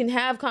 you can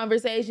have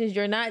conversations.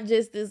 You're not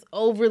just this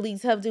overly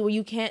tough dude where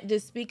you can't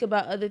just speak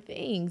about other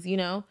things, you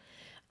know?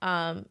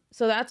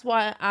 So that's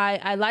why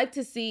I like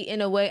to see, in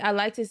a way, I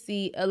like to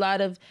see a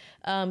lot of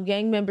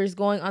gang members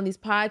going on these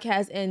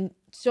podcasts and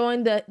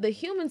showing the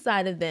human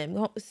side of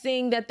them,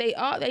 seeing that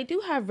they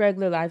do have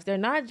regular lives. They're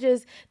not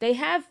just, they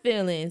have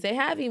feelings, they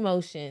have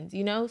emotions,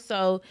 you know?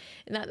 So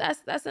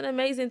that's an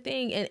amazing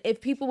thing. And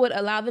if people would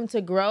allow them to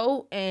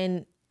grow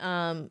and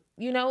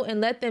you know,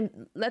 and let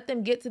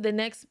them get to the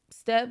next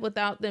step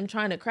without them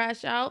trying to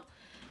crash out,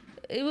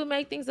 it would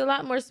make things a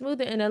lot more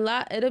smoother and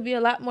it'll be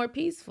a lot more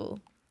peaceful.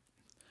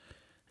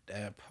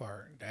 That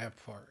part.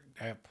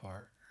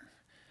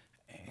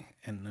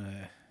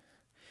 And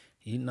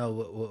you know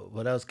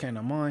what else came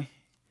to mind?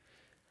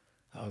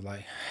 I was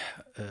like,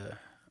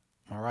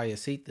 Mariah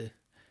Sita,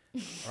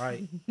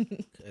 right?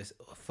 'Cause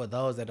for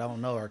those that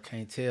don't know or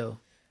can't tell,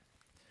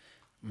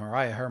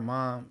 Mariah, her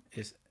mom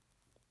is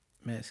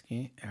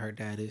Mexican and her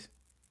dad is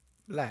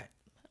black.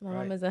 My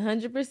mom is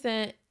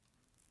 100%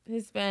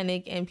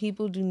 Hispanic, and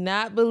people do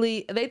not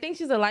believe. They think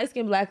she's a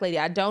light-skinned black lady.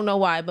 I don't know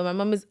why, but my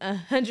mom is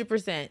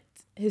 100%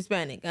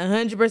 Hispanic,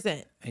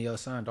 100%. And your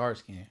son dark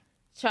skin.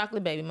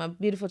 Chocolate baby, my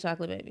beautiful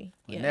chocolate baby.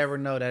 You Yes. never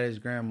know that his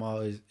grandma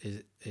is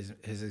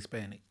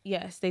Hispanic.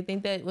 Yes, they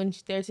think that when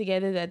they're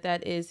together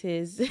that is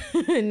his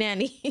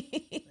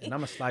nanny. And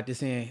I'm gonna slide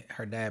this in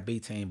her dad B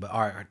team, but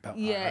all right.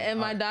 And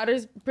my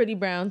daughter's pretty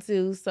brown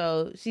too,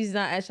 so she's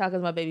not as chocolate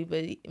as my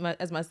baby, but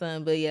as my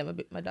son. But yeah,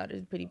 my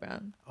daughter's pretty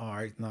brown. All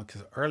right, no,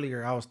 because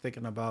earlier I was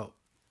thinking about,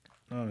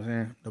 you know what I'm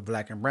saying, the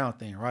black and brown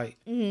thing, right?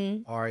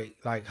 Mm-hmm. All right,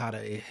 like how the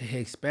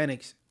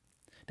Hispanics,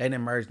 they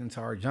done merged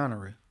into our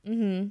genre.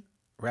 Mm-hmm.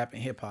 Rap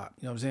and hip hop,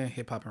 you know what I'm saying?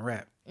 Hip hop and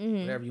rap,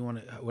 whatever you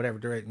want to, whatever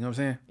direct, you know what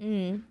I'm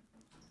saying? Mm-hmm.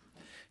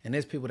 And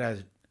there's people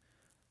that's,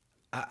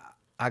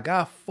 I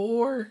got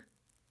four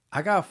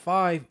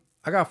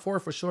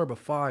for sure, but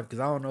 5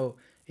 because I don't know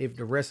if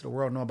the rest of the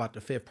world know about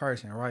the 5th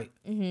person, right?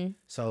 Mm-hmm.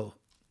 So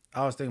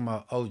I was thinking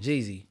about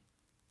OGZ.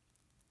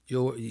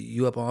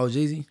 You up on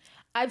OGZ?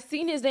 I've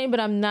seen his name, but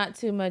I'm not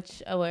too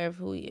much aware of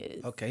who he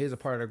is. Okay, he's a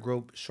part of the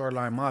group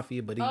Shoreline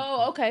Mafia, but he.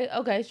 Oh,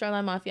 okay,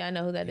 Shoreline Mafia. I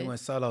know who that is. He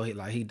went solo.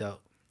 He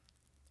dope.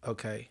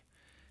 Okay,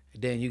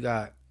 then you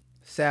got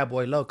Sad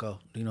Boy Loco.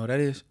 Do you know what that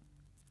is?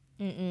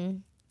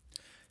 Mm-mm.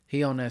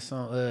 He on that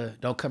song,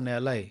 Don't Come to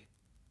L.A.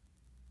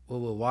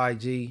 with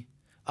YG.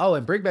 Oh,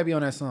 and Bricc Baby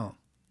on that song.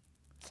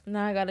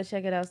 Now I gotta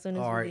check it out as soon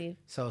as we leave.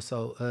 So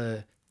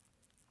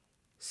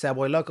Sad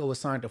Boy Loco was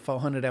signed to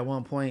 400 at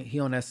one point.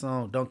 He on that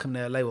song, Don't Come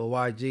to LA with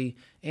YG.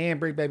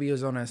 And Bricc Baby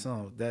was on that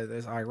song.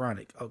 That's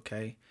ironic.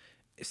 Okay.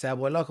 Sad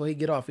Boy Loco, he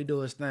get off, he do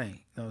his thing. You know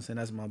what I'm saying?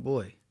 That's my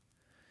boy.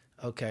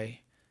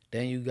 Okay.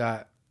 Then you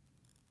got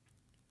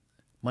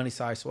Money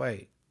Side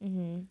Sway.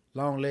 Mm-hmm.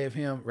 Long live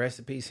him. Rest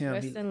in peace him.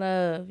 Rest in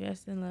love. He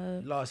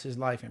lost his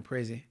life in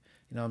prison.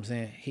 You know what I'm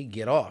saying? He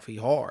get off. He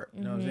hard.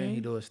 You know what I'm saying?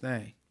 He do his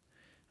thing.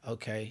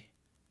 Okay.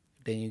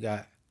 Then you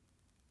got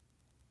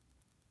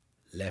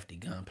Lefty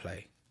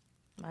Gunplay.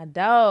 My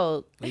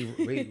dog. We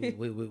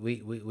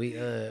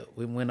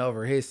went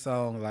over his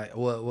song like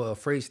well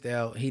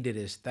freestyle. He did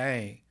his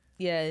thing.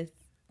 Yes.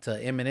 To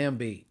Eminem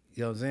beat.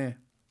 You know what I'm saying?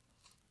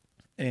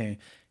 And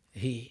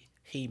he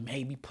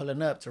may be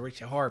pulling up to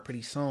Rich at Heart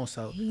pretty soon.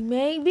 So he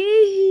may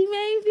be.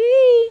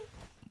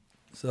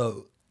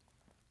 So,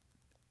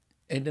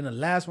 and then the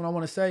last one I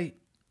want to say,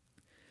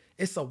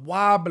 it's a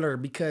wobbler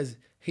because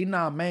he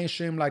not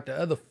mainstream like the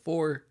other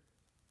 4.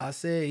 I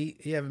said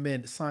he haven't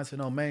been signed to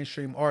no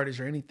mainstream artist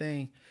or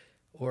anything,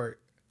 but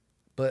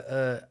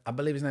I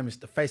believe his name is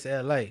The Face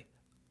of LA.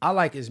 I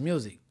like his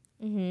music.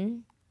 Mm-hmm.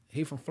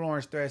 He from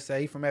Florence Thread,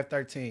 he from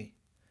F13. You know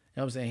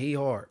what I'm saying? He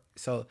hard.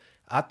 So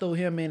I threw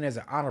him in as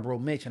an honorable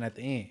mention at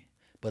the end.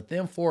 But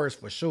them 4 is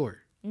for sure.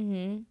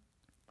 Mm-hmm.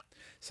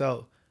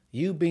 So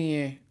you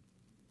being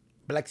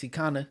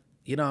Blexicana,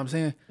 you know what I'm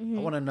saying? Mm-hmm.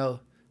 I want to know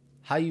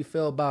how you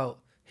feel about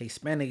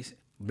Hispanics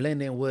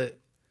blending with,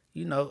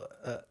 you know,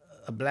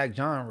 a black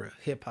genre,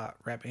 hip hop,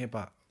 rap and hip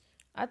hop.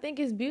 I think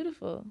it's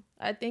beautiful.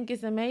 I think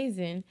it's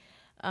amazing.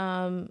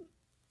 And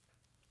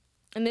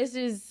this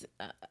is,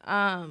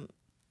 I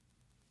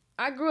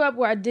grew up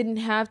where I didn't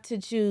have to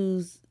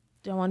choose,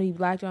 do I want to be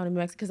black, do I want to be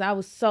Mexican? Because I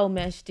was so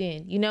meshed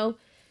in, you know?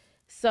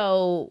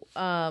 So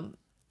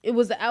it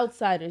was the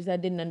outsiders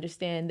that didn't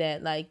understand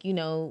that, like, you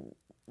know,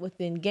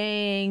 within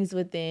gangs,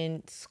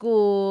 within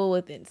school,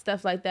 within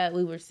stuff like that.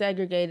 We were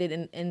segregated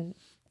in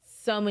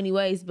so many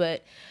ways,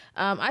 but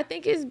I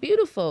think it's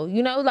beautiful.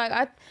 You know,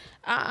 like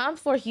I'm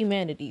for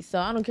humanity, so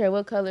I don't care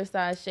what color,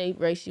 size, shape,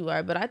 race you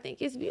are, but I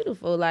think it's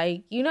beautiful.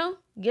 Like, you know,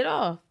 get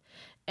off.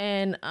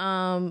 And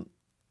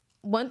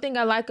one thing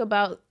I like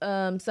about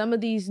some of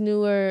these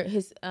newer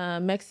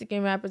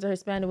Mexican rappers or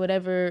Hispanic,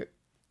 whatever,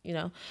 you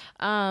know,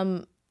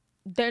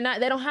 they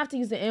don't have to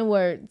use the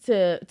N-word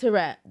to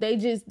rap.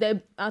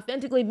 They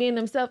authentically being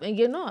themselves and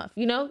getting off,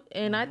 you know?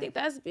 And I think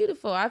that's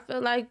beautiful. I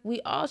feel like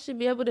we all should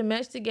be able to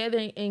mesh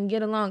together and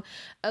get along.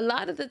 A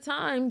lot of the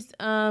times,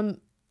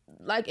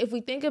 like if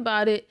we think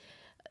about it,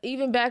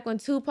 even back when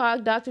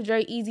Tupac, Dr.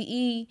 Dre,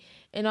 Eazy-E,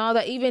 and all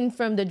that, even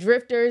from the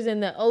Drifters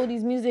and the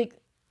oldies music,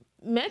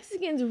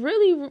 Mexicans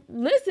really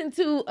listen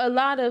to a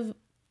lot of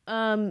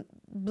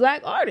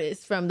Black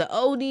artists, from the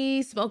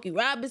oldies, Smokey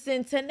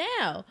Robinson to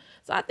now.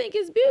 So I think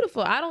it's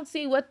beautiful. I don't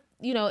see what,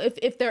 you know,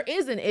 if there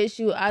is an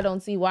issue, I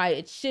don't see why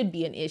it should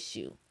be an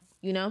issue,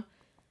 you know?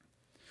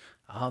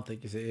 I don't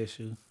think it's an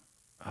issue.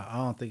 I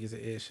don't think it's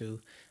an issue.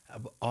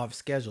 Off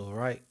schedule,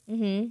 right?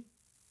 Mm-hmm.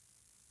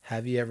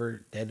 Have you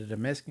ever dated a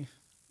Mexican?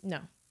 No.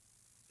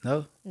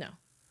 No? No.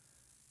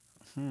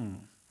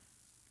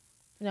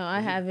 No, I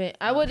haven't.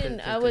 I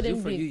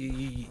wouldn't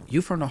be.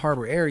 You from the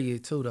Harbor area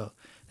too, though.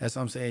 That's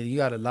what I'm saying. You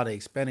got a lot of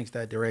Hispanics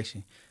that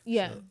direction.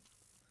 Yeah. So.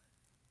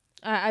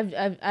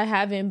 I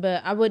haven't,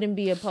 but I wouldn't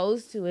be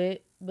opposed to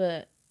it.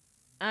 But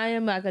I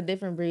am like a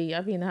different breed.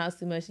 I be in the house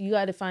too much. You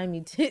got to find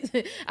me.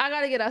 I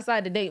got to get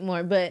outside to date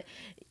more. But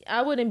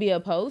I wouldn't be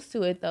opposed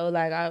to it though.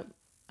 Like I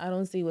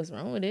don't see what's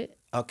wrong with it.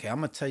 Okay, I'm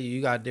gonna tell you.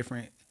 You got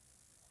different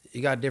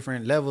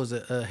levels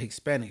of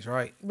Hispanics,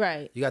 right?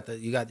 Right. You got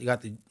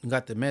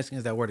the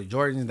Mexicans that wear the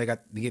Jordans.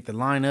 They get the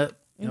line up.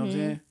 You know what I'm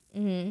saying?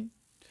 Mm-hmm.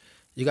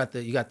 You got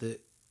the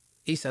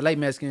East LA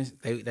Mexicans.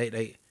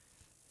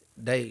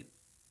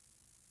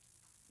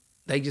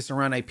 They just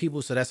around their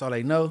people, so that's all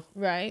they know.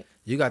 Right.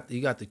 You got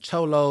the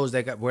cholos.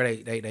 They got where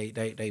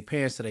they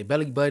pants to their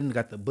belly button.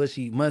 Got the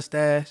bushy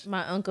mustache.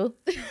 My uncle.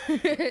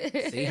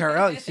 See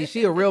her?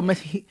 She a real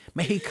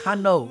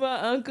Mexicano. My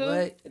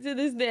uncle to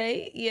this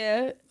day.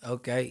 Yeah.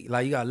 Okay,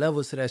 like you got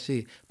levels to that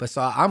shit. But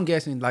so I'm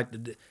guessing like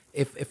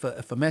if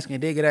a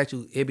Mexican did get at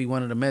you, it'd be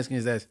one of the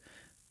Mexicans that's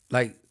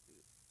like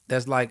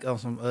on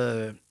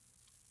some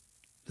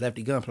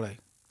lefty gunplay.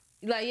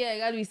 Like, yeah, it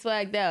gotta be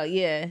swagged out.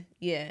 Yeah.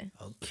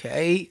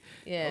 Okay.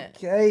 Yeah.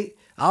 Okay.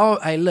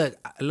 Hey,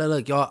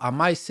 look, y'all. I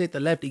might sit the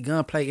lefty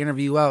gunplay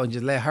interview out and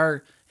just let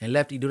her and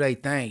Lefty do their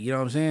thing. You know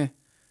what I'm saying?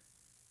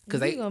 Cause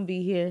they gonna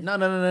be here.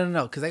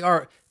 No.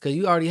 Cause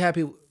you already have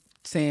people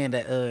saying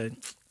that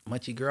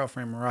Munchie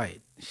girlfriend Mariah.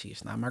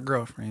 She's not my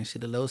girlfriend. She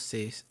the little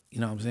sis. You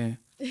know what I'm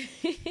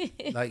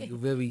saying? Like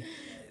really.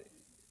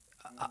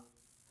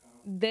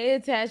 They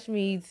attach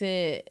me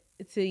to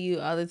you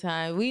all the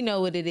time. We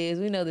know what it is.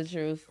 We know the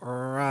truth. All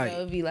right. So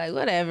it'd be like,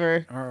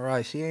 whatever. All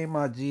right. She ain't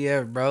my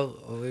GF,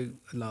 bro.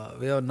 No,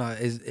 hell no.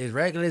 As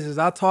reckless as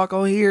I talk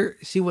on here,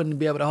 she wouldn't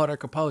be able to hold her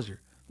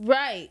composure.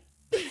 Right.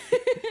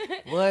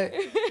 What?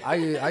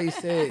 I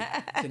said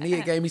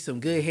Tania gave me some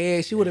good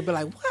head. She would have been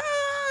like,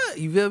 what?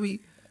 You feel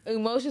me?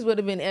 Emotions would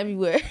have been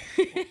everywhere.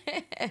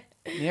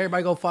 And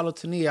everybody go follow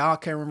Tania. I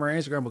can't remember her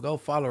Instagram, but go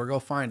follow her. Go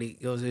find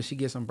it. She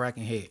gets some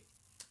bracken head.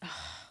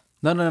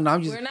 No.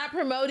 We're not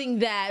promoting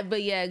that,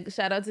 but yeah,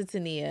 shout out to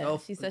Tania.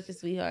 No, she's such a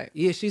sweetheart.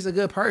 Yeah, she's a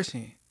good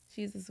person.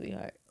 She's a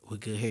sweetheart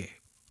with good hair.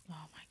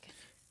 Oh my goodness.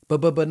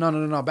 But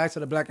no. Back to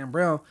the black and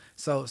brown.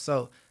 So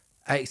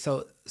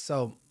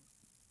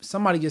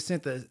somebody just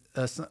sent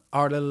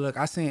look.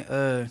 I sent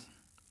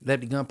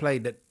Lefty Gunplay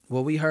that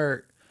what we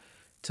heard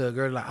to a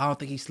girl like I don't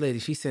think he slid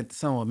it. She sent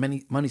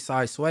someone Money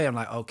Size Sway. I'm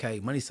like,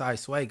 okay, Money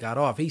Size Sway got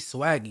off. He's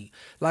swaggy.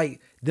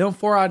 Like them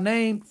four I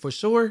named for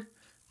sure.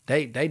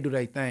 They do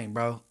their thing,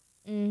 bro.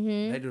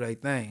 Mm-hmm. They do their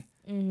thing.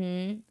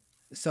 Mm-hmm.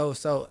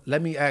 So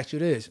let me ask you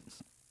this: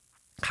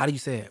 how do you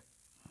say it?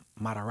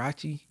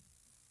 Mariachi.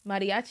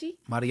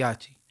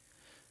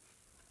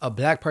 A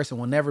black person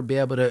will never be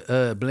able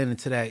to blend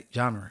into that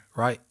genre,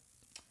 right?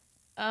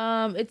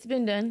 It's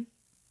been done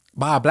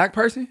by a black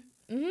person.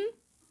 Mm-hmm.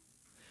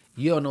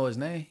 You don't know his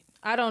name?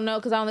 I don't know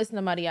because I don't listen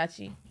to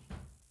mariachi.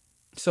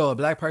 So a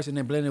black person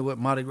then blended with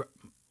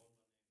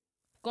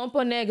Compo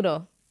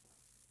Negro.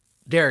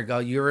 There you go.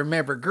 You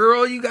remember,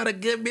 girl. You got a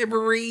good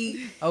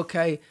memory.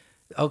 Okay.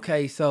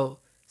 So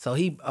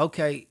he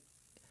okay.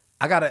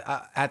 I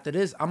gotta after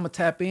this. I'm gonna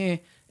tap in.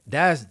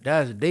 That's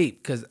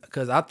deep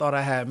because I thought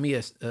I had me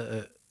a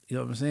you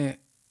know what I'm saying.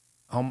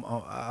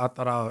 I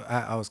thought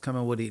I was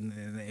coming with it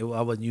and I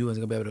wasn't. You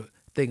wasn't gonna be able to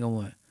think of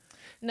one.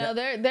 No,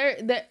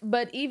 there.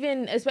 But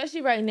even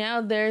especially right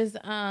now, there's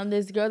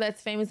this girl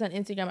that's famous on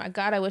Instagram.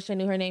 God, I wish I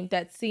knew her name.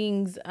 That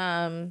sings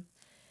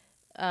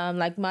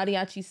like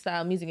mariachi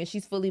style music, and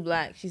she's fully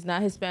black. She's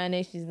not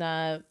Hispanic. She's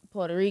not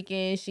Puerto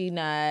Rican. She's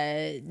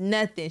not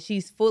nothing.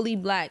 She's fully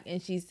black,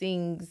 and she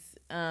sings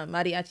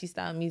mariachi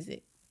style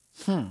music.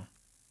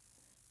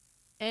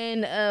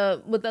 And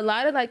with a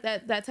lot of like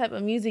that type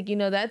of music, you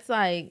know, that's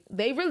like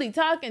they really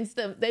talking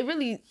stuff. They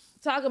really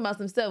talk about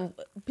some stuff.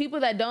 People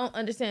that don't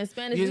understand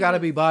Spanish, You just gotta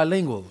be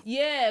bilingual.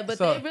 Yeah, but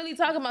So, they really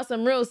talking about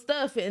some real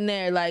stuff in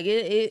there. Like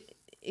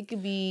it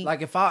could be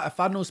like if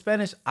I knew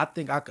Spanish, I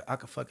think I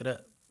could fuck it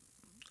up.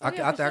 I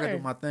think I could do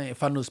my thing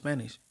if I knew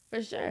Spanish.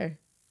 For sure.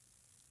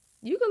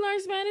 You could learn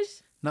Spanish.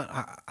 No,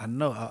 I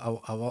know.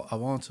 I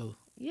want to.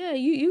 Yeah,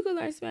 you could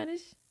learn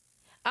Spanish.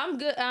 I'm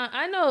good.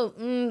 I know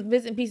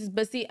bits and pieces,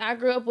 but see, I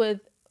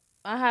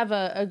have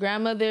a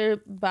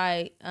grandmother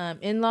by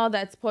in-law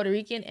that's Puerto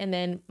Rican, and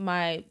then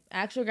my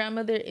actual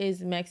grandmother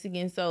is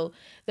Mexican. So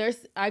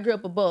I grew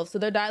up with both. So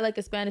their dialect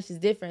of Spanish is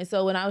different.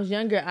 So when I was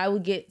younger, I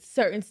would get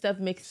certain stuff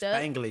mixed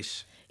up.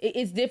 Spanglish.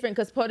 It's different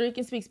because Puerto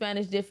Rican speak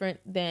Spanish different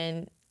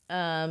than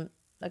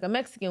like a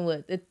Mexican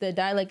would. The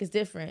dialect is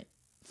different.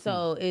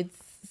 So it's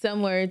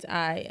some words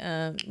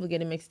I will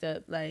get it mixed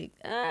up. Like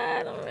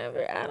I don't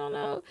remember. I don't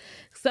know.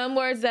 Some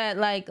words that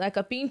like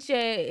a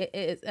pinche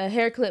is a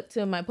hair clip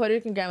to my Puerto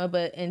Rican grandma,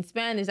 but in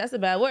Spanish that's a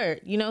bad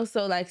word. You know.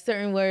 So like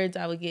certain words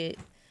I would get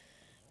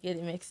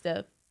it mixed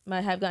up.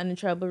 Might have gotten in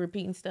trouble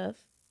repeating stuff.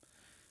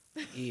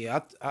 Yeah,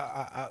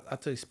 I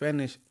took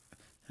Spanish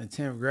in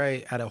 10th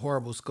grade at a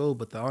horrible school,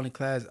 but the only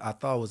class I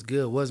thought was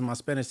good was my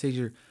Spanish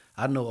teacher.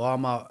 I know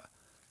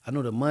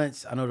the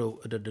months. I know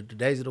the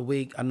days of the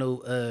week. I know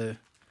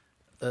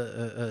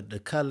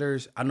the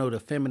colors. I know the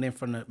feminine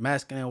from the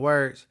masculine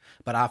words,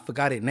 but I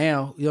forgot it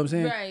now. You know what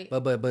I'm saying?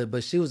 Right.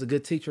 But she was a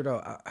good teacher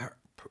though.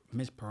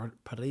 Miss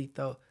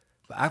Perito.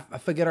 But I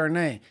forget her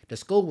name. The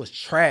school was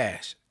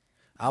trash.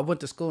 I went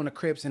to school in the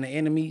Crips and the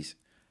Enemies,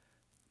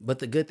 but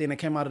the good thing that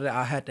came out of that,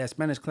 I had that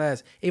Spanish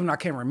class. Even though I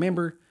can't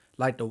remember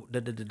like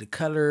the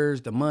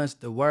colors, the months,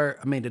 the word.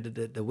 I mean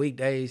the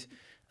weekdays,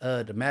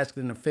 the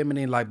masculine and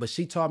feminine. Like, but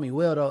she taught me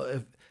well though. If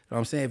you know what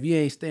I'm saying, if you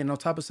ain't staying on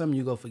top of something,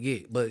 you go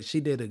forget. But she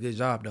did a good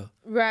job though.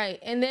 Right,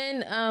 and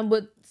then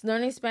with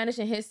learning Spanish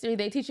and history,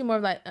 they teach you more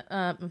of like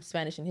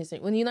Spanish and history.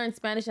 When you learn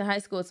Spanish in high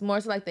school, it's more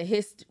so like the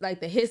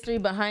history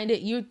behind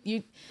it.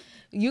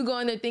 You go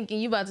in there thinking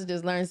you about to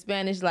just learn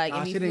Spanish like.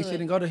 She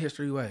didn't go the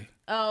history way.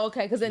 Oh,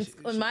 okay. Because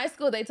in my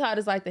school they taught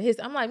us like the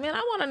history. I'm like, man, I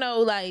want to know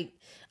like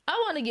I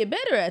want to get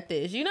better at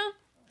this, you know?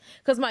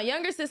 Because my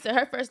younger sister,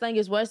 her first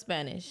language was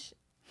Spanish.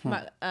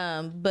 But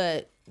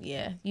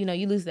yeah, you know,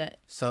 you lose that.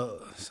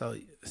 So,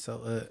 she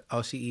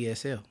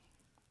ESL.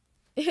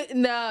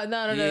 No.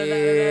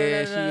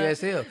 Yeah, she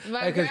ESL.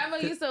 My grandma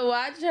used to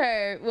watch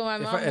her when my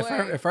mom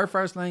worked. If her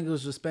first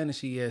language was Spanish,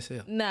 she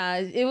ESL. Nah,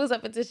 it was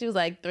up until she was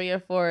like 3 or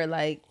 4.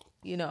 Like,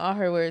 you know, all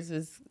her words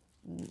was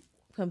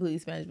completely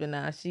Spanish. But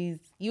nah, she's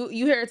you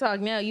hear her talk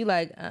now, you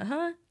like,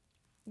 girl,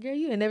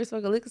 you ain't never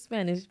spoke a lick of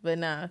Spanish. But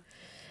nah.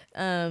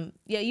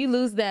 Yeah, you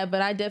lose that,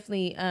 but I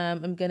definitely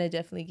I'm gonna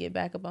definitely get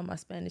back up on my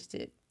Spanish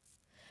tip.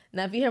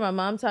 Now, if you hear my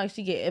mom talk,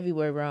 she get every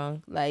word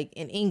wrong. Like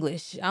in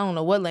English, I don't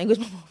know what language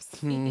my mom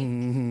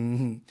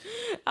speaking.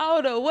 I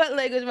don't know what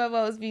language my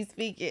mom be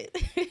speaking.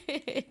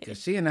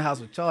 Cause she in the house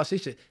with y'all, she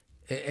should,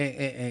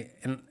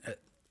 and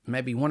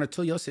maybe 1 or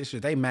 2 of your sisters,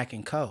 they Mac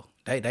and Co.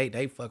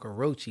 They fuck a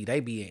Rochi.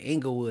 They be in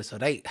Inglewood, so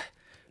they.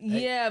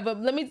 Yeah, but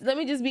let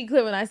me just be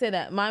clear when I say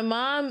that. My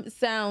mom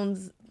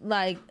sounds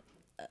like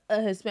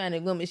a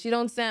Hispanic woman. She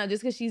don't sound,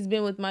 just because she's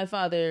been with my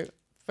father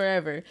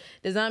forever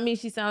does not mean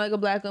she sounds like a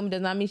black woman,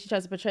 does not mean she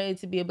tries to portray it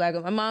to be a black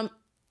woman. My mom,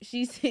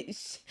 she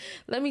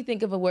let me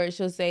think of a word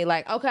she'll say,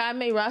 like, okay, I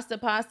made Rasta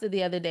pasta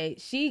the other day.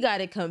 She got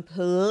it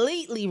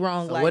completely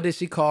wrong. So like, what did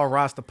she call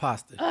Rasta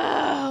pasta?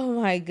 Oh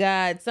my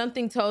God,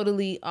 something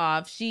totally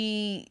off.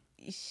 She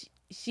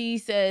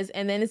says,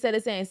 and then instead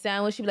of saying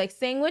sandwich, she'd be like,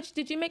 sandwich?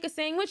 Did you make a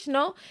sandwich?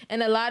 No.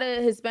 And a lot of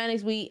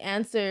Hispanics,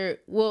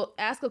 we'll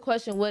ask a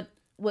question,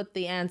 what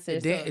the answer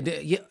is.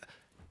 Yeah.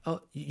 Oh,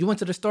 you went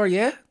to the store,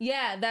 yeah?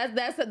 Yeah,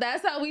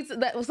 that's how we.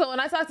 So when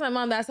I talk to my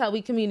mom, that's how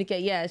we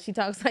communicate. Yeah, she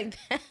talks like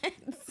that.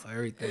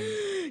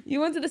 Everything. You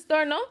went to the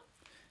store, no?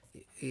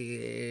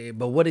 Yeah,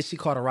 but what did she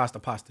call the Rasta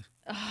pasta?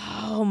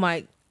 Oh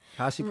my!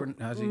 How's she?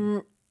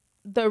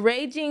 The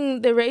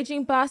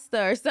raging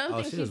pasta or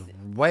something. Oh, she was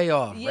way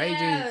off.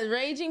 Yeah,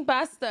 raging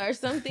pasta or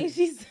something.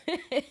 She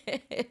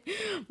said.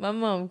 My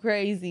mom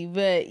crazy,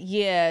 but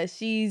yeah,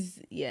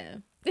 yeah.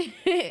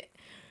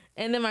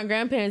 And then my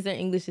grandparents, their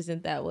English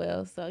isn't that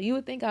well, so you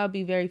would think I would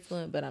be very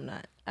fluent, but I'm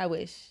not. I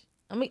wish.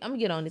 I'm gonna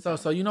get on it.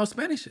 So you know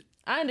Spanish?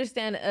 I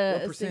understand.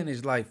 What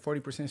percentage? Like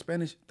 40%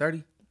 Spanish,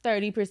 30%?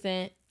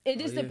 30%. It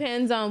just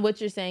depends on what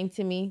you're saying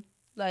to me.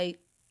 Like,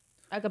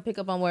 I could pick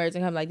up on words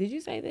and I'm like, "Did you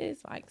say this?"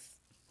 Like,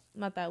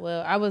 not that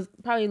well. I was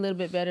probably a little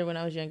bit better when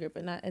I was younger,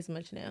 but not as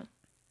much now.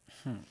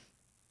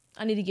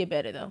 I need to get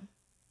better though.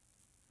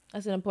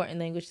 That's an important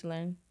language to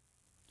learn.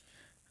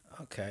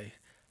 Okay,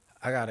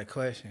 I got a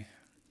question.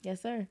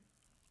 Yes, sir.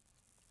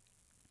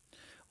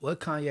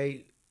 What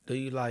Kanye do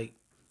you like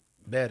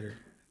better?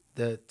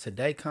 The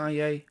Today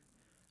Kanye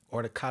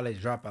or the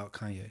College Dropout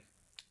Kanye?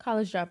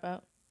 College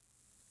Dropout.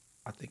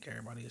 I think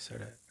everybody would say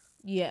that.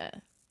 Yeah.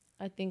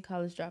 I think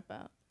College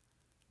Dropout.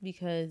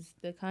 because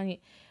the Kanye,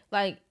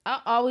 like,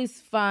 I always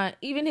find,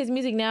 even his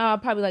music now, I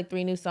probably like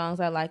 3 new songs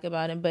I like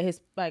about him, but his,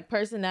 like,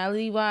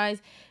 personality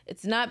wise,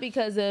 it's not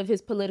because of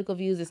his political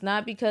views. It's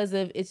not because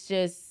of, it's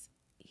just,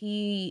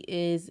 Kanye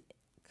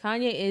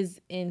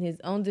is in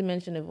his own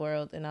dimension of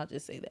world, and I'll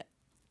just say that.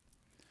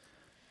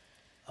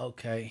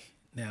 Okay.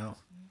 Now,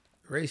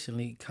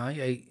 recently,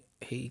 Kanye,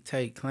 he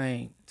take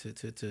claim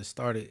to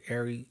started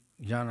every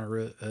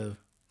genre of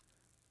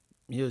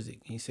music.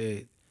 He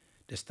said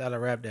the style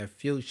of rap that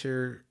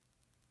Future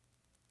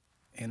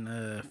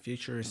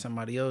and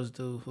somebody else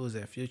do. Who was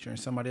that? Future and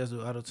somebody else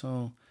do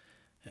auto-tune.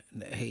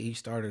 He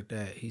started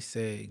that. He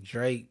said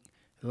Drake,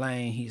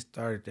 Lane, he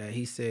started that.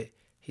 He said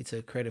he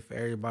took credit for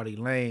everybody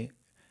Lane,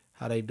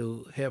 how they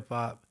do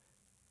hip-hop,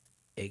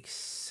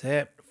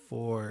 except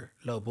for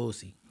Lil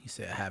Boosie. He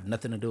said, I have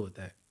nothing to do with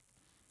that.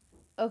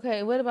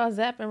 Okay, what about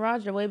Zapp and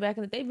Roger way back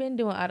in the, they've been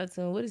doing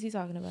auto-tune. What is he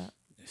talking about?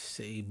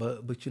 See,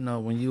 but you know,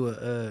 when you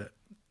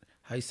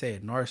how you say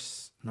it,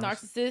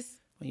 Narcissist?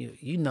 When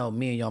you know,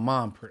 me and your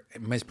mom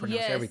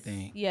mispronounce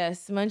everything.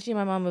 Yes, Munchie and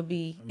my mama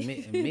be.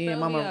 Me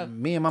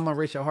and mama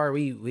Rich at heart,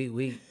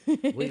 we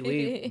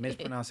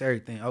mispronounce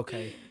everything.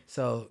 Okay,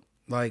 so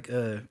like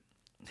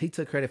he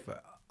took credit for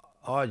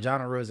all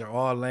genres or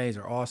all lanes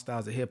or all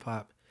styles of hip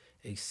hop,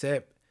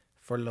 except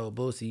for Lil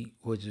Boosie,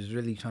 which is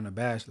really trying to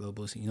bash Lil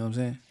Boosie. You know what I'm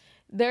saying?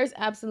 There's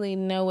absolutely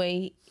no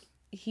way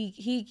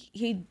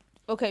he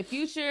okay,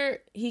 Future,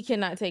 he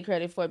cannot take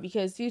credit for it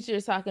because Future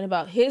is talking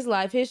about his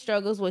life, his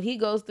struggles, what he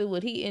goes through,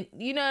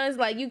 you know, it's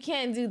like you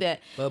can't do that.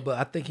 But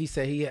I think he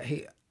said he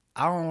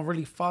I don't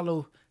really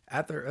follow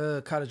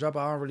after College Dropout.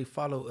 I don't really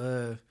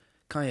follow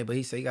Kanye, but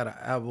he said he got an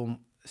album,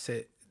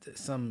 said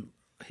some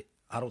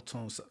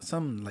auto-tune,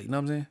 something like, you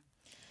know what I'm saying?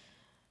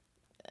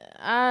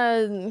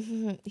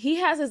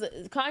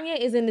 Kanye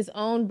is in his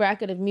own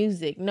bracket of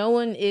music. No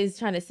one is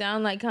trying to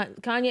sound like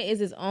Kanye is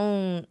his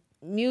own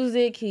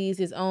music. He's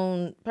his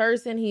own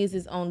person. He is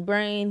his own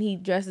brain. He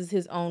dresses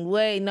his own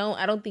way. No,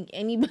 I don't think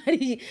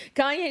anybody,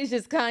 Kanye is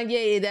just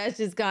Kanye. That's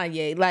just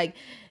Kanye. Like,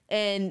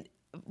 and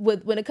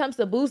when it comes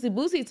to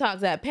Boosie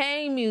talks that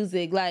pain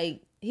music.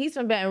 Like, he's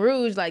from Baton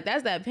Rouge. Like,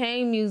 that's that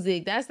pain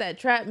music. That's that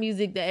trap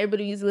music that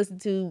everybody used to listen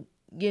to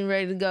getting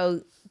ready to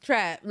go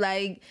trap.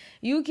 Like,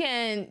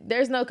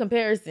 there's no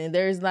comparison.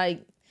 There's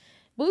like,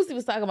 Boosie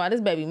was talking about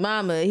his baby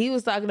mama. He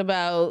was talking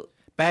about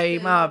baby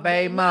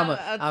mama,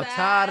 I'm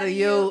tired of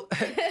you.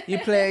 You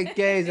play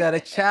games that a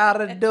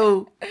child to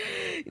do.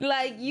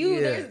 Like,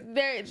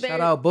 there's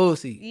shout out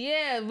Boosie.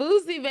 Yeah,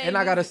 Boosie, baby. And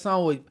I got a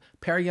song with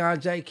Perrion,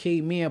 J.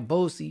 Key, me and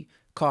Boosie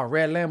called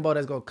Red Lambo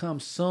that's gonna come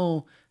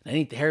soon. I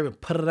need to hurry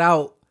and put it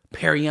out.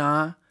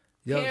 Perrion.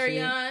 You know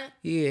Perrion.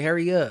 Yeah,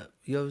 hurry up.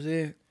 You know what I'm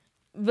saying?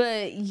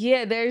 But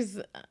yeah,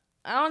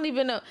 I don't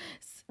even know.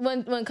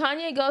 When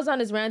Kanye goes on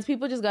his rants,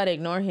 people just gotta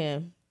ignore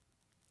him.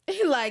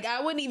 Like,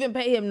 I wouldn't even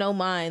pay him no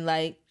mind.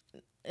 Like,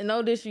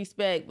 no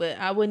disrespect, but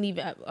I wouldn't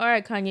even. All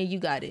right, Kanye, you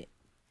got it.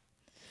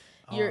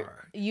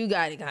 You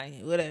got it,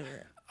 Kanye.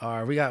 Whatever.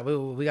 All right, we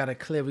got a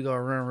clip. We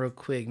gonna run real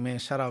quick, man.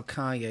 Shout out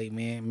Kanye,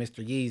 man.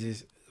 Mr.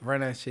 Yeezus,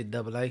 run that shit,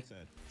 AA.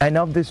 And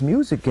of this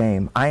music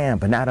game, I am,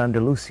 but not under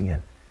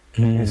Lucian.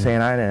 And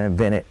saying I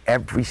invented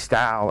every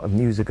style of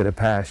music of the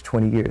past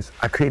 20 years.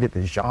 I created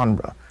the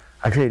genre.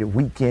 I created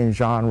weekend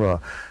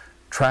genre,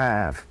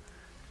 Trav,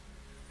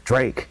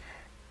 Drake.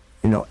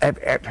 You know,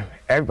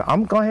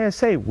 I'm going ahead and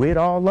say, with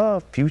all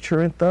love,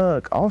 Future and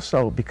Thug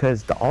also,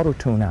 because the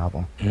auto-tune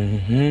album,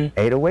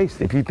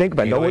 808s, if you think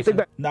about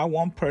it. Now,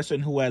 one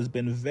person who has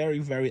been very,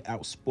 very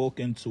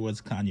outspoken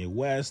towards Kanye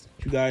West.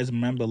 If you guys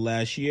remember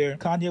last year,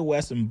 Kanye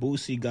West and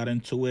Boosie got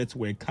into it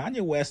where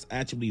Kanye West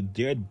actually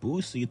dared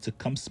Boosie to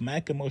come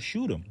smack him or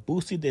shoot him.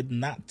 Boosie did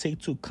not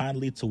take too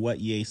kindly to what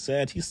Ye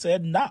said. He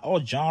said, not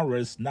all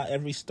genres, not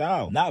every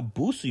style, not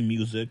Boosie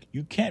music.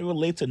 You can't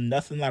relate to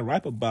nothing I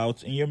rap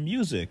about in your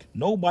music.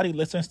 Nobody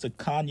listens to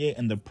Kanye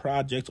in the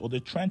projects or the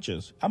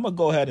trenches. I'm gonna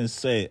go ahead and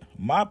say it.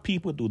 My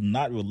people do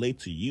not relate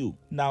to you.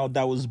 Now,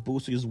 that was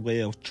Boosie's way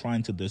of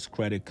trying to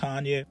discredit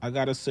Kanye. I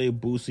gotta say,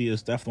 Boosie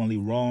is definitely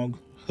wrong.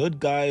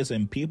 Hood guys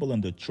and people in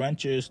the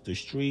trenches, the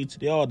streets,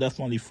 they all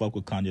definitely fuck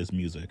with Kanye's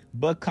music.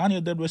 But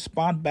Kanye did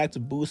respond back to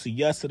Boosie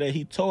yesterday.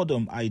 He told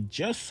him, I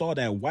just saw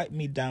that Wipe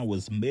Me Down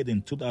was made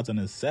in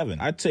 2007.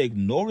 I take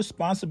no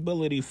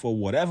responsibility for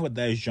whatever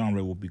that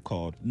genre will be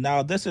called.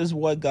 Now, this is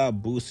what got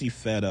Boosie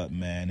fed up,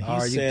 man. He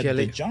said,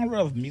 the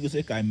genre of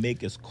music I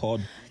make is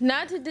called...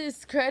 Not to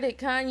discredit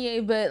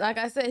Kanye, but like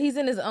I said, he's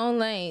in his own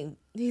lane.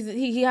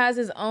 He has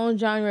his own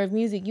genre of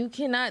music. You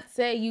cannot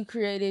say you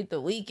created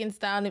the Weeknd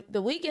style.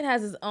 The Weeknd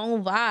has his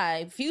own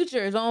vibe.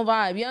 Future his own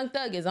vibe. Young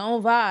Thug his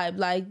own vibe.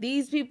 Like,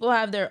 these people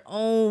have their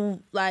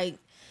own, like,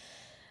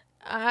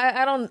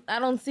 I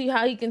don't see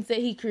how he can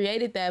say he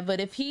created that. But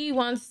if he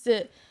wants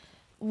to,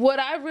 what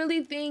I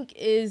really think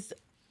is,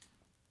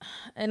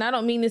 and I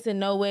don't mean this in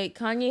no way,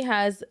 Kanye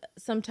has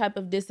some type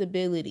of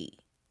disability,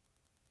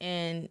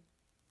 and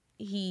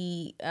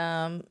he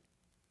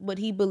what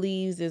he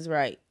believes is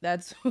right.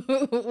 That's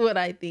what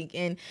I think.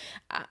 And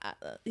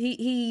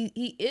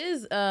he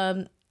is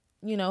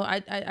you know,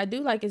 I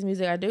do like his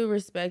music. I do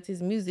respect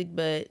his music,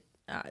 but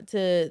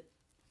to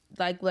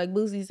like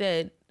Boosie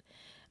said,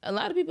 a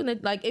lot of people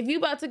that, like, if you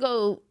about to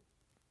go,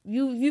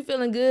 you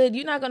feeling good,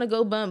 you're not gonna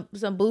go bump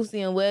some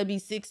Boosie and Webby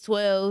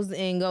 612s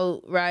and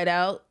go ride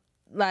out.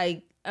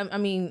 Like, I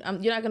mean,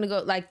 you're not gonna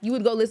go, like, you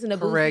would go listen to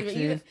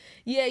Correction. Boosie.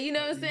 Yeah, you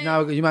know what I'm saying?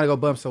 No, you might go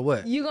bump some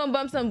what? You gonna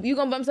bump some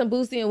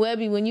Boosie and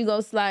Webby when you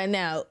go sliding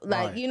out.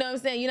 Like, Right. you know what I'm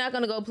saying? You're not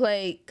gonna go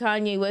play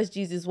Kanye West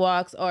Jesus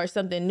Walks or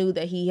something new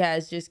that he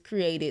has just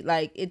created.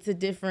 Like, it's a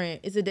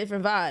different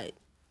vibe.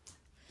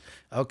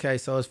 Okay,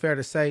 so it's fair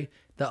to say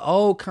the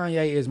old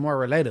Kanye is more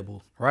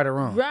relatable, right or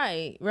wrong?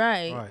 Right.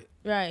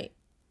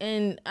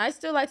 And I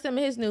still like some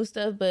of his new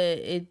stuff, but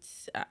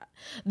it's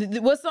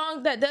what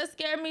song that does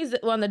scare me is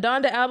on the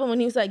Donda album when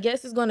he was like,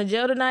 "Guess who's going to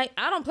jail tonight?"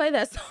 I don't play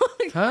that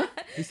song. Huh?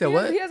 He said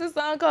what? He has a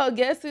song called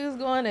 "Guess Who's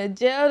Going to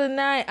Jail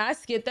Tonight." I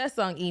skipped that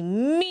song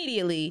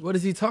immediately. What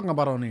is he talking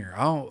about on there?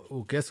 I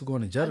don't. Guess who's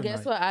going to jail tonight?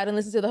 Guess what? I didn't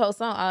listen to the whole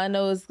song. All I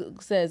know is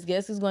says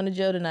 "Guess who's going to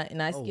jail tonight,"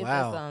 and I skipped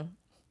that song.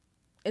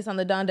 It's on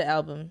the Donda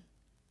album.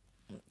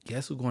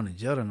 Guess who's going to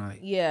jail tonight?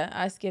 Yeah,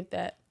 I skipped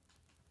that.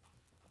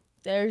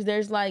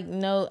 There's like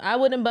no, I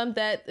wouldn't bump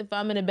that if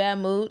I'm in a bad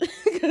mood.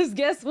 Because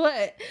guess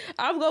what?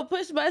 I'm going to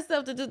push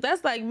myself to do,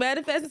 that's like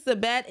manifesting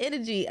some bad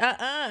energy.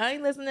 I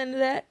ain't listening to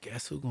that.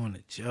 Guess who's going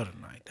to jail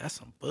tonight? That's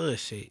some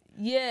bullshit.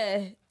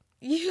 Yeah.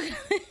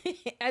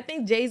 I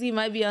think Jay-Z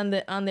might be on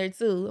there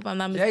too, if I'm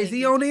not mistaken.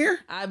 Jay-Z on there?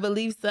 I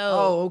believe so.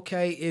 Oh,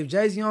 okay. If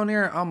Jay-Z on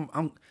there,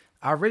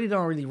 I really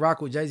don't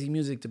rock with Jay-Z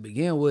music to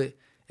begin with.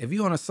 If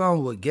you on a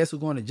song with Guess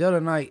Who's Going to Jail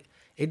Tonight,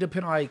 it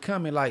depends on how you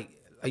coming. Like,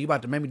 are you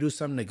about to make me do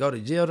something to go to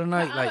jail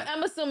tonight? Like,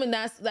 I'm assuming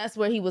that's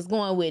where he was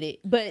going with it.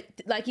 But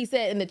like he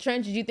said, in the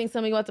trenches, you think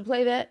somebody about to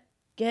play that?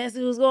 Guess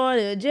who's going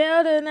to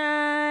jail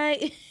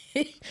tonight?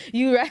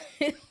 You right?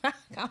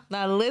 I'm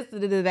not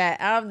listening to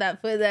that. I'm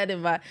not putting that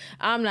in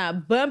I'm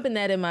not bumping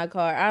that in my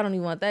car. I don't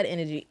even want that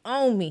energy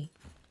on me.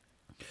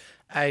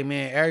 Hey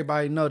man,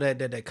 everybody know that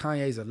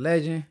Kanye's a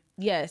legend.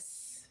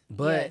 Yes.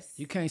 But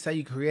you can't say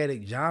you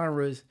created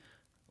genres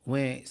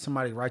when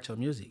somebody writes your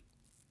music.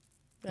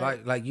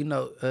 Right. Like you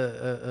know,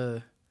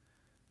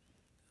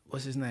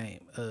 what's his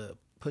name?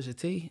 Pusha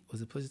T?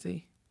 Was it Pusha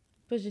T?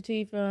 Pusha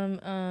T from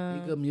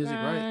he good music,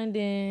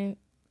 Grinding.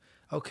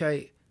 Right?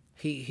 Okay.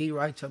 He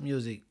writes your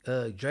music.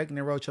 Drake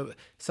and wrote your,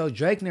 so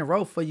Drake and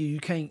wrote for you. You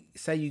can't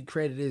say you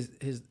created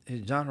his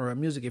genre of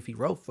music if he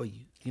wrote for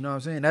you. You know what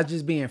I'm saying? That's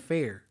just being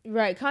fair.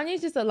 Right.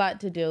 Kanye's just a lot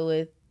to deal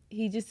with.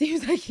 He just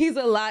seems like he's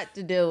a lot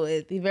to deal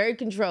with. He's very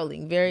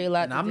controlling, very a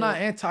lot. And I'm not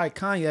anti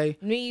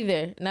Kanye. Me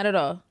either, not at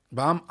all.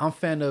 But I'm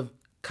fan of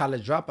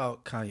College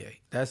Dropout Kanye.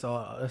 That's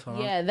all.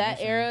 Yeah, that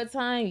era of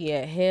time.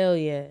 Yeah, hell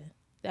yeah.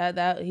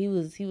 That he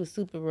was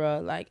super raw.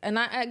 Like, and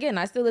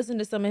I still listen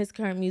to some of his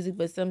current music,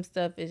 but some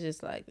stuff is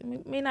just like,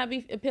 it may not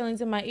be appealing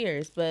to my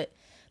ears, but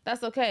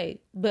that's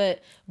okay.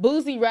 But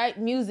Boosie write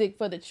music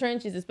for the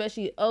trenches,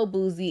 especially old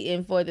Boosie,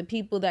 and for the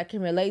people that can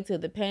relate to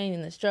the pain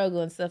and the struggle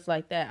and stuff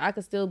like that. I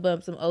could still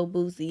bump some old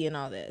Boosie and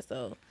all that.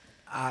 So,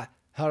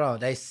 hold on.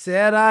 They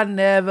said I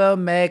never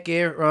make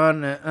it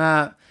run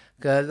up,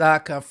 cause I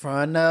come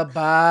from the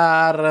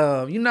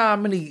bottom. You know how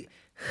many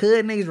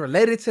hood niggas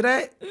related to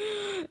that?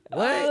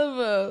 What? All of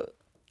them.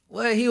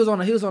 What? He was on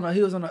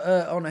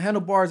the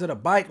handlebars of the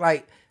bike,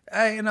 like,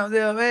 hey, you know,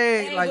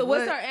 hey, like, but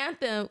what's our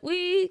anthem?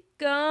 We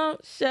gon'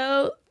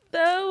 show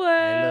the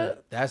world.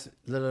 Hey,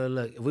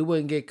 look. If we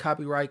wouldn't get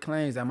copyright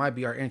claims, that might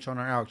be our intro and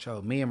our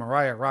outro. Me and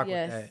Mariah rock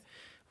with that.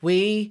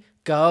 We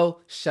go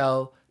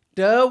show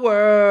the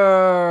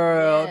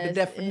world. Yes, the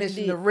definition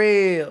indeed. of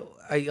real.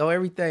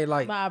 Everything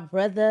like my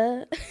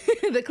brother,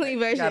 the clean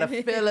version. Gotta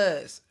feel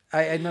us.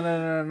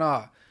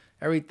 No.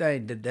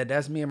 Everything.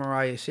 That's me and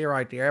Mariah shit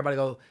right there. Everybody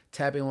go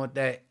tap in with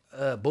that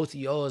Boosie,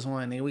 you owe us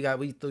one. And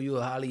we threw you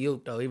a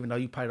Hollywood though, even though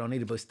you probably don't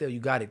need it, but still you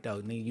got it though.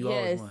 You owe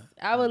us one.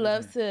 I would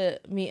love to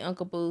meet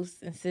Uncle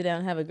Boost and sit down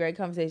and have a great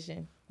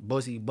conversation.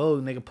 Boosie,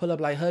 boo, nigga, pull up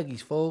like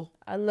Huggies, fool.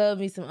 I love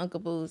me some Uncle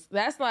Boost.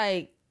 That's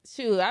like,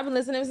 shoot, I've been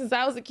listening to him since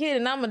I was a kid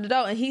and I'm an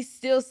adult and he's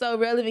still so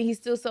relevant. He's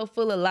still so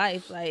full of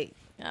life. Like,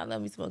 I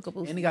love me some Uncle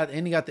Boost. And he got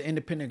the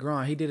independent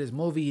grind. He did his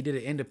movie, he did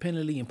it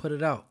independently and put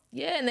it out.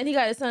 Yeah, and then he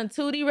got his son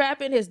Tootie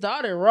rapping, his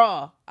daughter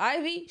Raw.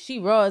 Ivy, she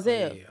raw as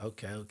hell. Yeah,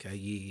 okay.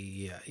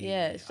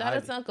 Yeah, shout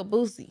out to Uncle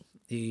Boosie.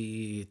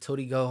 Yeah,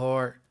 Tootie go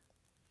hard.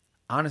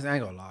 Honestly, I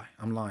ain't gonna lie.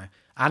 I'm lying.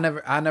 I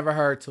never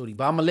heard Tootie,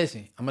 but I'ma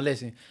listen.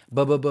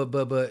 But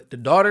the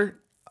daughter,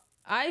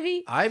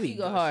 Ivy, she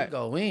go hard. She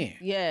go in.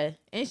 Yeah,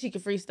 and she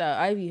can freestyle.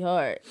 Ivy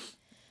hard.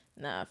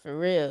 Nah, for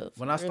real.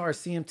 When I start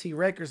CMT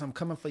Records, I'm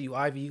coming for you,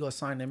 Ivy. You gonna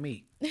sign to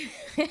me.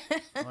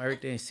 On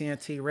everything.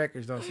 CMT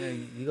Records, don't say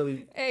you gonna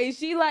be. Hey,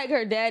 she like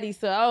her daddy,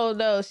 so I don't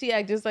know. She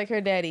act just like her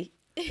daddy.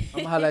 I'm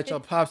gonna holler at your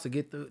pops to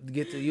get to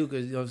you,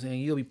 because you know what I'm saying,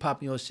 you'll be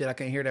popping your shit. I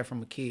can't hear that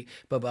from a kid,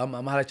 but I'm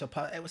gonna holler at your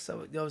pops. Hey, what's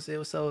up? You know what I'm saying?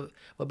 What's up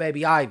with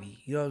baby Ivy?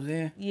 You know what I'm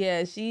saying?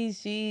 Yeah,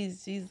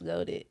 she's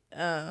loaded.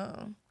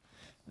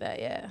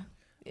 Yeah.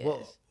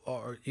 Well,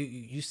 or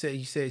you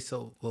say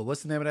so. Well,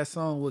 what's the name of that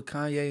song with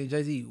Kanye and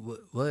Jay-Z?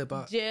 What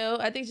about Jail?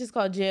 I think it's just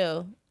called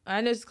Jail.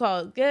 I know it's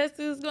called Guess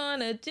Who's Going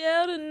to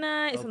Jail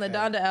Tonight. It's on the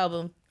Donda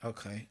album.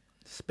 Okay.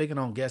 Speaking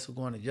on Guess Who's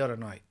Going to Jail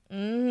Tonight.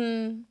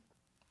 Mm-hmm.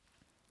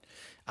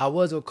 I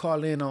was going to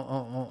call in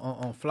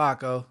on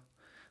Flakko,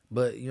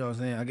 but, you know what I'm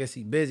saying, I guess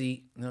he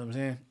busy, you know what I'm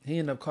saying? He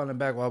ended up calling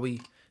back while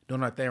we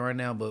doing our thing right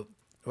now, but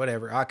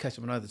whatever. I'll catch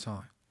him another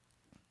time.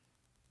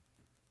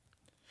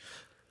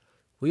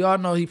 We all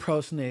know he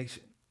pro-snitch.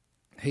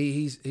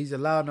 He's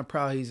allowed and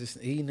proud. He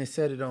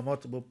said it on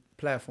multiple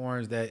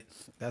platforms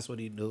that's what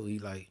he do. He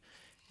like, you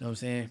know what I'm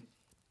saying?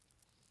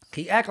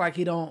 He act like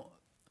he don't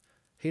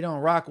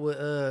rock with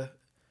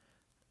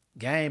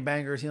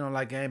gangbangers. He don't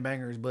like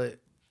gangbangers, but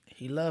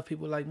he love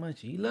people like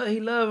Munchie. He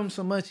love him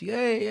so much.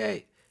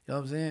 Hey. You know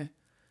what I'm saying?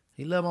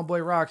 He love my boy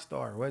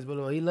Rockstar, West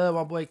Below. He love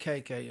my boy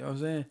KK. You know what I'm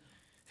saying?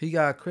 He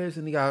got Chris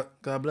and he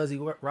got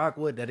Bluzzy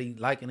Rockwood that he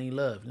like and he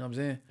love. You know what I'm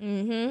saying?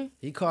 Mm-hmm.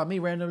 He called me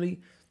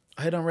randomly.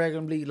 I hit him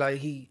regularly like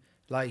he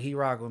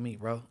rock with me,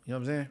 bro. You know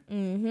what I'm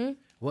saying?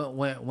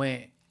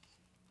 Mm-hmm.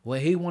 When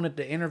he wanted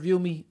to interview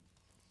me,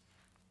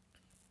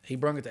 he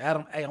brung it to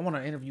Adam. Hey, I want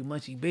to interview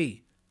Munchie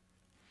B.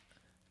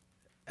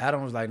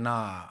 Adam was like,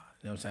 nah.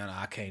 You know what I'm saying?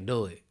 I can't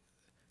do it.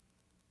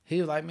 He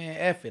was like, man,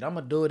 F it. I'm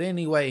going to do it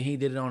anyway. He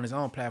did it on his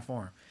own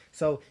platform.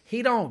 So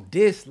he don't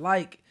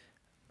dislike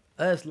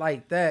us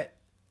like that.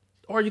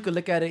 Or you could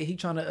look at it, he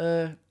trying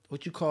to,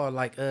 what you call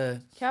like,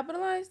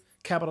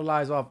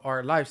 capitalize off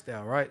our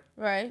lifestyle, right?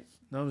 Right. You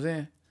know what I'm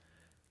saying?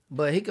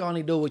 But he can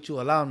only do what you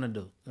allow him to do.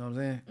 You know what I'm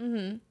saying?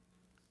 Mm-hmm.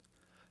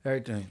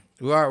 Everything.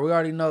 We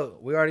already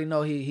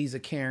know he's a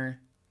Karen.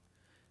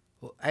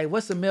 Well, hey,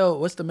 what's the male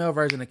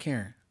version of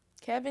Karen?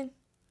 Kevin.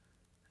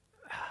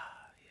 Yeah,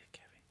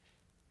 Kevin.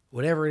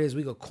 Whatever it is,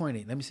 we go coin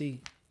it. Let me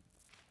see.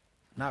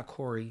 Not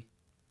Corey.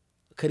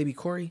 Could it be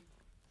Corey?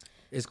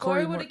 Is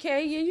Corey with a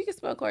K? Yeah, you can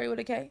spell Corey with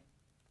a K.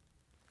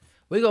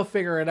 We go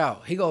figure it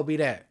out. He gonna be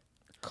that.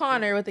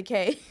 Connor with a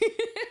K.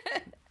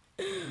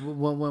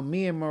 when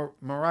me and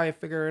Mariah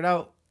figure it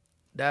out,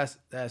 that's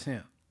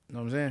him. You know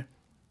what I'm saying?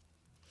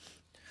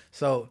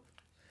 So,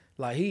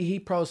 like he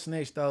pro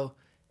snitch though,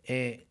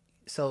 and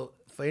so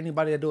for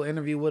anybody that do an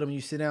interview with him,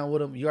 you sit down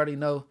with him, you already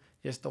know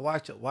just to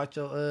watch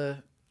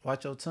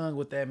your tongue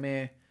with that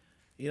man.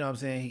 You know what I'm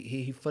saying?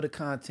 He for the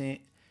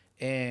content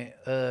and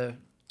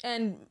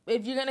And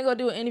if you're gonna go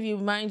do an interview,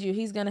 mind you,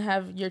 he's gonna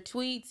have your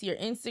tweets, your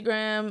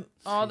Instagram,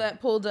 all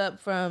that pulled up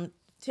from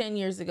 10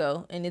 years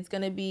ago, and it's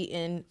gonna be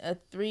in a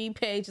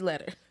 3-page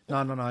letter.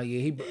 No.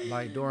 Yeah, he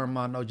like during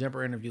my No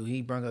Jumper interview,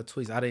 he brought up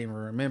tweets I didn't even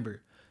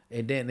remember,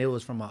 and then it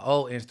was from my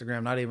old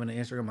Instagram, not even the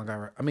Instagram I got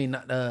right. I mean,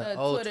 not the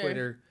old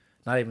Twitter,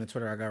 not even the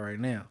Twitter I got right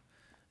now.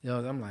 You know,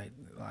 I'm like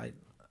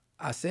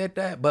I said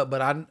that,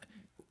 but I.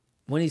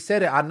 When he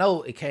said it, I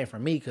know it came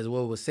from me because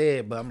what was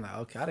said, but I'm like,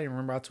 okay, I didn't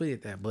remember I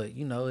tweeted that, but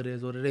you know, it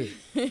is what it is.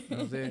 You know what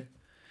I'm saying?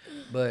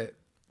 But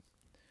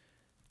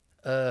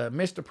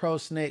Mr. Pro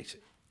Snitch,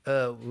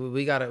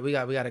 we got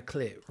a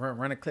clip.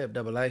 Run a clip,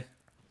 Double A.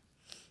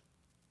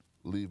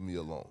 Leave me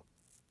alone.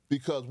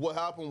 Because what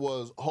happened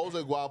was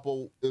Jose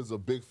Guapo is a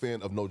big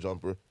fan of No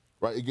Jumper,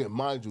 right? Again,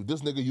 mind you,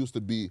 this nigga used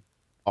to be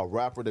a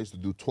rapper that used to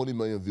do 20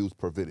 million views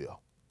per video.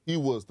 He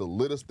was the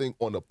littest thing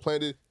on the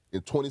planet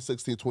in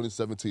 2016,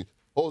 2017.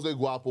 Jose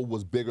Guapo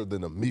was bigger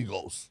than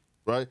Amigos,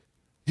 right?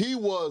 He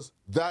was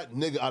that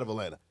nigga out of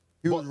Atlanta.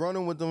 He was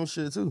running with them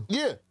shit too.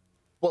 Yeah.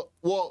 But,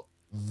 well,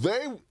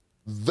 they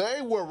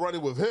were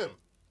running with him.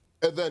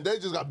 And then they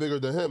just got bigger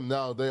than him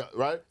now,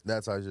 right?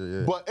 That's how shit,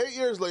 yeah. But 8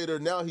 years later,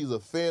 now he's a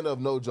fan of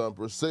No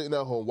Jumper, sitting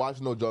at home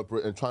watching No Jumper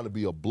and trying to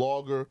be a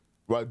blogger,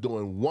 right?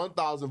 Doing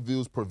 1,000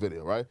 views per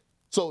video, right?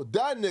 So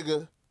that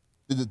nigga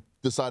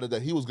decided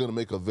that he was going to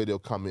make a video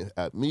coming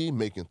at me,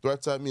 making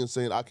threats at me and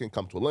saying I can't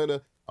come to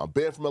Atlanta. I'm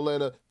banned from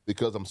Atlanta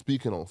because I'm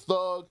speaking on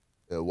Thug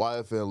and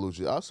YFN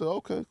Lucci. I said,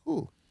 okay,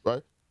 cool,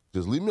 right?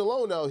 Just leave me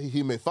alone now.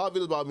 He made 5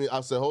 videos about me. I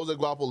said, Jose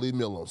Guapo, leave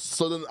me alone.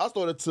 So then I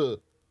started to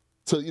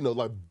you know,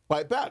 like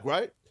bite back,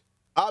 right?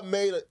 I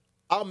made a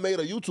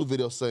YouTube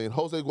video saying,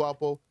 Jose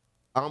Guapo,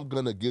 I'm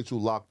gonna get you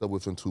locked up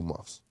within 2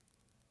 months,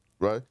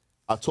 right?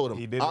 I told him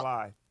he did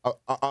lie.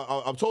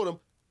 I told him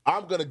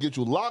I'm gonna get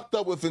you locked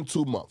up within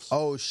 2 months.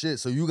 Oh shit!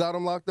 So you got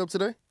him locked up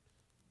today?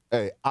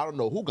 Hey, I don't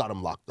know who got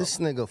him locked up. This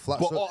nigga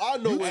Flakko. But all I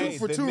know you is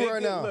 2 for 2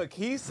 right now. Look,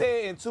 he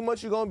said in 2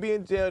 months you're gonna be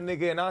in jail,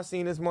 nigga. And I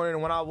seen this morning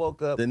when I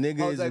woke up, the nigga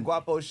Jose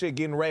Guapo shit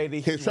getting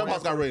raided. His trap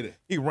house got raided.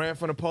 He ran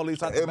from the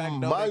police out the back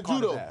door. Mind you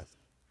though,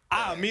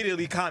 I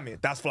immediately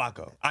comment, that's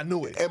Flakko. I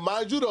knew it. And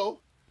mind you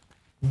though,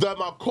 that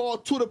my call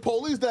to the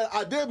police that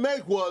I did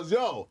make was,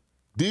 yo,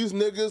 these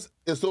niggas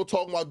is still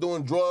talking about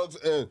doing drugs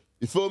and,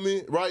 you feel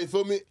me, right? You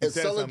feel me? And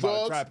selling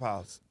drugs. Trap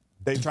house.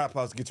 They trap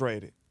house gets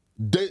raided.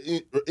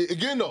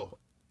 Again though.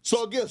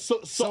 So again,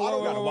 so I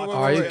don't gotta watch.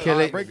 Are you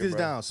kidding? Break this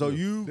down. So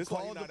you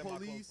called the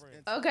police.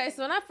 Okay,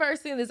 so when I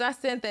first seen this, I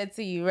sent that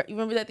to you. You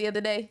remember that the other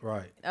day?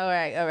 Right. All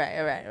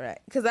right.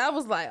 Because I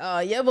was like, oh,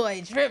 your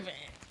boy tripping.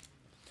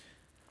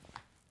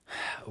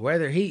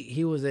 Whether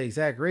he was the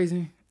exact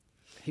reason,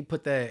 he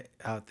put that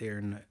out there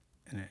in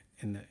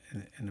the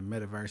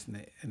metaverse in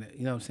the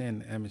you know what I'm saying,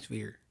 the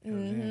atmosphere. You know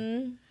what I'm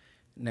saying?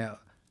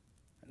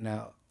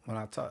 Now when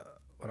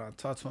when I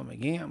talk to him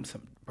again, I'm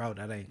saying, bro,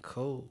 that ain't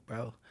cool,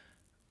 bro.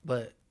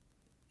 But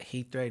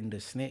he threatened to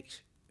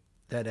snitch.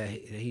 That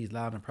he's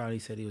loud and proud. He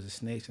said he was a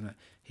snitch, and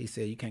he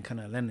said you can't come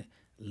to Atlanta.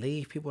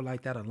 Leave people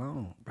like that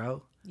alone,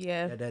 bro.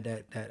 Yeah.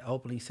 That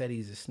openly said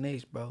he's a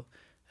snitch, bro.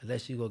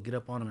 Unless you go get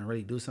up on him and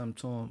really do something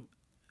to him,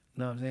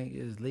 you know what I'm saying?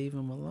 Just leave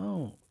him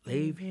alone.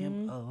 Leave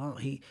him alone.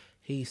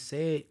 He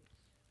said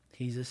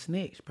he's a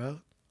snitch,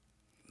 bro.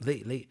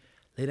 Leave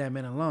that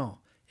man alone.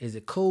 Is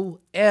it cool?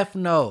 F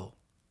no.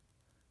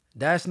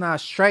 That's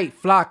not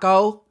straight,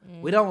 Flakko.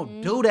 We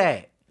don't do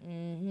that.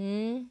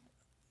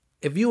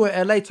 If you were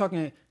in LA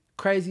talking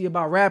crazy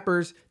about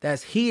rappers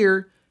that's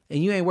here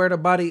and you ain't worried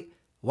about it,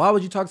 why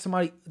would you talk to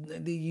somebody?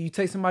 You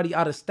take somebody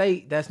out of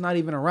state that's not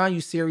even around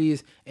you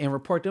serious and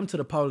report them to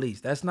the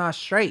police. That's not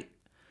straight.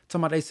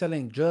 Talking about they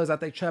selling drugs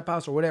out their trap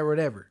house or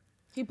whatever.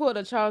 He pulled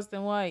a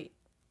Charleston White.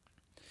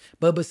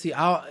 But see,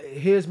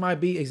 his might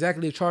be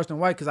exactly Charleston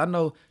White, because I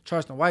know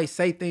Charleston White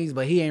say things,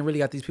 but he ain't really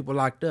got these people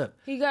locked up.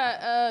 He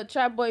got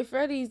Trap Boy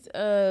Freddy's.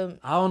 I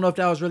don't know if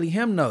that was really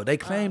him, though. They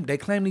claim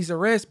these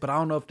arrests, but I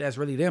don't know if that's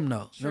really them,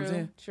 though. You know what I'm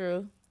saying?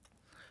 True.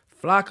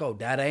 Flakko,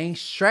 that ain't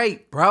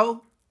straight,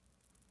 bro.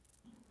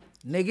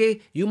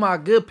 Nigga, you my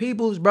good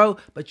peoples, bro,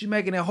 but you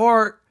making it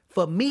hard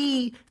for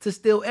me to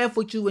still F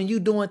with you and you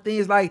doing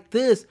things like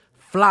this,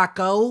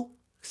 Flakko.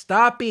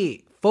 Stop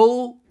it,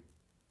 fool.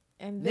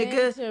 And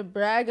then to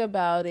brag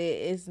about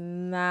it is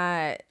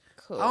not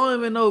cool. I don't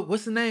even know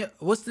what's the name.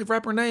 What's the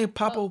rapper name?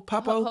 Papo.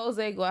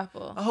 Jose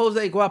Guapo.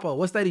 Jose Guapo.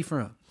 What state he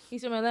from?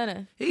 He's from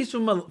Atlanta. He's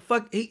from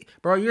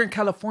bro. You're in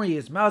California.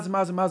 It's miles and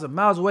miles and miles and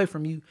miles away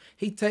from you.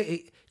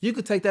 You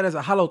could take that as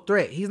a hollow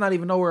threat. He's not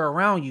even nowhere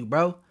around you,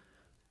 bro.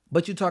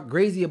 But you talk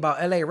crazy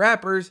about LA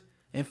rappers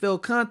and feel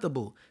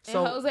comfortable.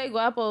 So and Jose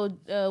Guapo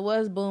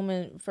was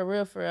booming for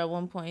real at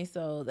one point.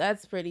 So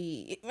that's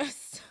pretty.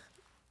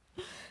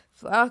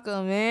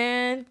 Flakko,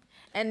 man.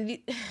 And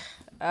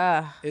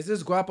is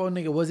this Guapo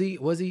nigga? Was he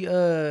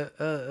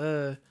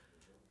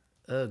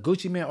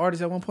Gucci Man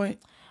artist at one point?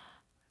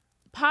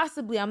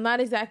 Possibly. I'm not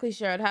exactly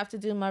sure. I'd have to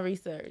do my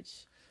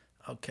research.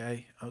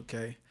 Okay.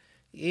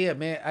 Yeah,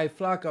 man. Hey,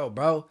 Flakko,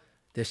 bro.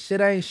 The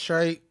shit ain't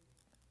straight.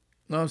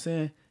 Know what I'm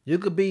saying? You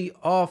could be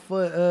all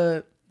for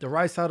the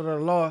right side of the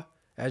law,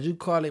 as you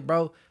call it,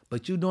 bro.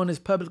 But you doing this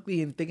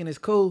publicly and thinking it's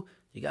cool,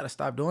 you gotta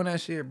stop doing that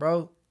shit,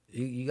 bro.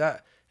 You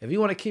got, if you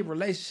want to keep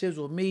relationships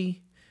with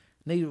me,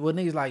 with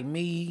niggas like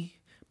me,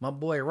 my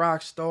boy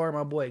Rockstar,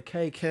 my boy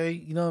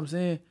KK, you know what I'm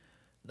saying?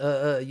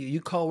 You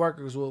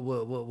co-workers with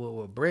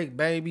Bricc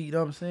Baby, you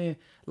know what I'm saying?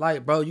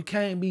 Like, bro, you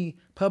can't be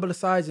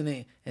publicizing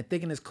it and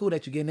thinking it's cool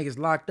that you get niggas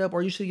locked up,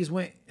 or you should just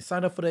went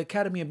signed up for the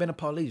academy and been a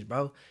police,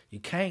 bro. You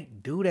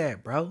can't do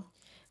that, bro.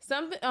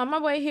 Something on my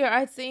way here,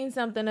 I'd seen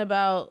something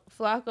about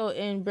Flakko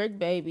and Bricc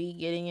Baby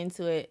getting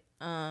into it.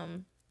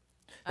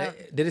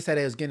 Did it say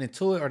they was getting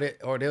into it,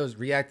 or they was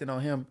reacting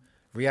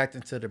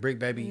to the Bricc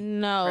Baby?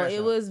 No,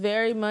 it was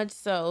very much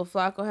so.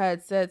 Flakko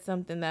had said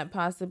something that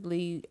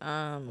possibly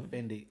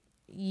offended.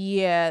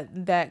 Yeah,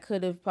 that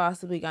could have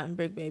possibly gotten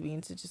Bricc Baby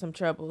into some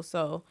trouble.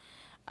 So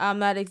I'm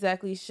not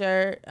exactly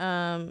sure.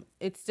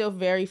 It's still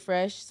very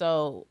fresh.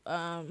 So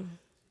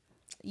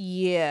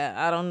yeah,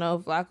 I don't know,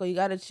 Flakko. You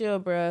gotta chill,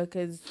 bro,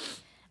 because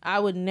I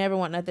would never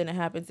want nothing to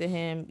happen to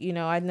him. You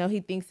know, I know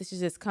he thinks this is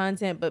just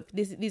content, but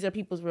these are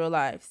people's real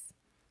lives.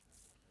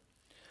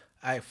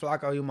 Hey,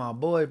 Flakko, you my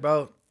boy,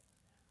 bro.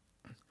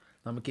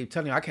 I'm gonna keep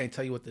telling you, I can't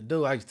tell you what to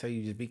do. I just tell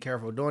you, just be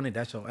careful doing it.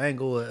 That's your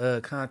angle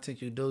of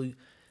content you do.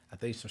 I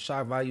think some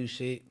shock value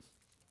shit.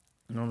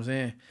 You know what I'm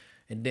saying?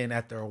 And then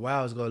after a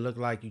while, it's gonna look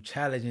like you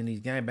challenging these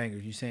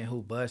gangbangers. You saying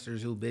who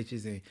busters, who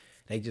bitches, and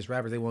they just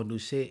rappers, they won't do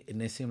shit.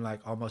 And it seem like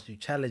almost you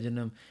challenging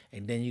them,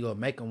 and then you gonna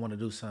make them want to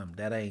do something.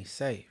 That ain't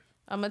safe.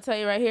 I'm gonna tell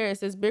you right here. It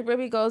says Bricc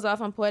Baby goes off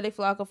on Poetik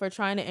Flakko for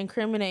trying to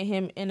incriminate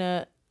him in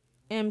a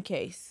M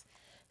case.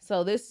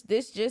 So this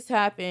just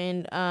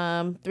happened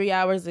 3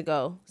 hours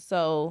ago.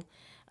 So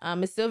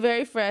it's still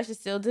very fresh. It's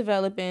still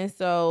developing.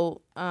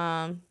 So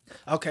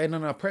okay,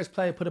 no, press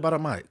play. Put it about a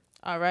mic.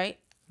 All right.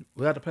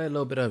 We have to play a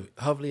little bit of it.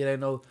 Hopefully, they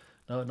know.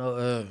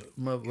 No.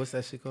 What's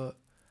that shit called?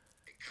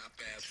 Cop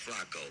ass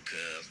Flakko,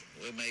 cuz.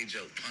 What made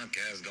your punk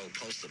ass go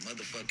post a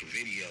motherfucking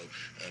video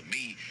of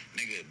me,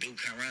 nigga, do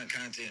run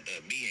content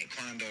of me and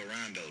Quando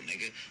Rondo,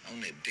 nigga,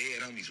 on the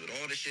dead homies with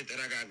all the shit that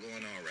I got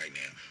going on right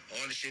now.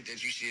 All the shit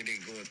that you see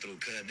nigga going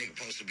through, cuz nigga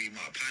supposed to be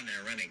my partner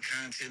and running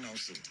content on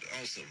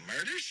some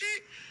murder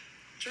shit?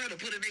 Try to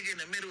put a nigga in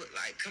the middle,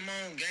 like, come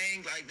on,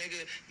 gang, like,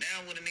 nigga,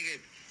 now when a nigga,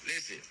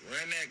 listen,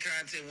 run that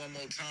content one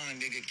more time,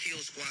 nigga,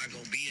 Kill Squad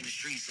gonna be in the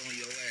streets on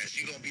your ass.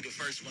 You gonna be the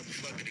first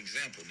motherfucking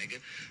example,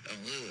 nigga, on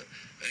hood.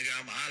 Nigga,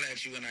 I'ma holler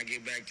at you when I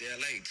get back to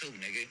LA, too,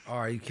 nigga.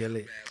 All right, you kill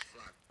it.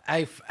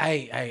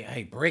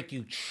 Hey, Bricc,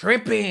 you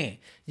tripping.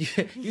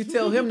 You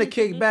tell him to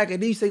kick back,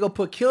 and then you say go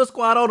put Kill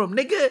Squad on him,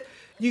 nigga.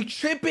 You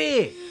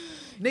tripping.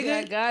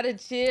 Nigga, y'all gotta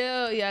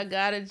chill. Y'all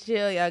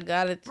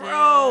gotta chill.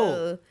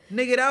 Bro,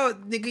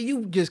 nigga,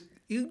 you just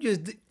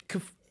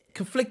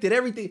conflicted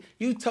everything.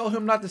 You told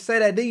him not to say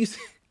that. Then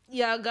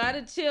Y'all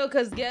gotta chill,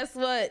 cause guess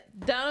what?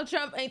 Donald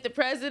Trump ain't the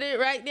president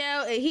right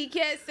now, and he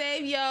can't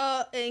save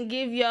y'all and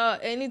give y'all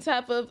any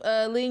type of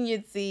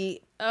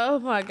leniency. Oh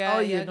my God,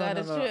 y'all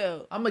gotta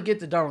chill. I'm gonna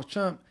get to Donald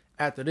Trump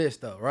after this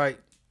though, right?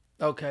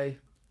 Okay.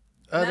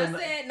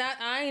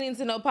 I ain't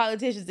into no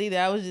politicians either.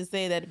 I was just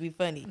saying that to be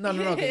funny. No.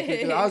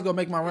 I was gonna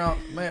make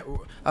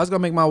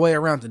my way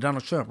around to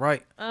Donald Trump,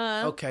 right?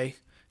 Okay.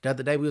 The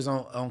other day we was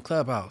on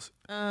Clubhouse.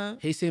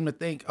 He seemed to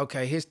think,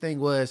 okay, his thing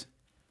was,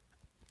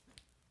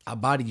 I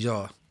bodied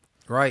y'all,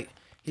 right?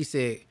 He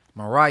said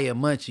Mariah,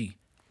 Munchie,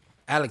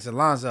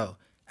 Alonso,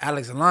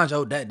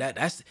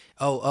 that's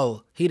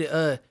he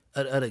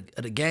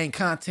the gang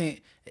content.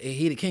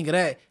 He the king of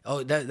that.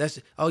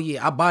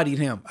 I bodied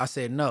him. I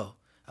said no.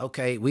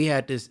 Okay, we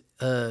had this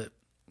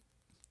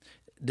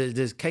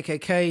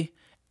KKK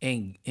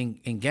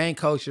and gang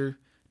culture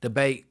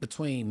debate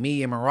between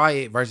me and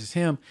Mariah versus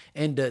him,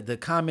 and the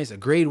comments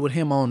agreed with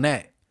him on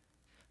that.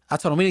 I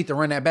told him we need to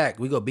run that back.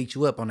 We gonna beat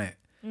you up on that.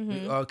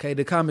 Okay,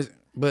 the comments,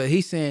 but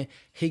he's saying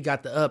he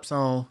got the ups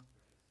on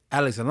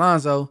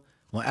Alonso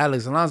when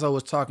Alonso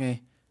was talking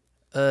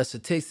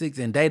statistics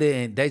and data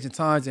and dates and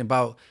times and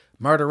about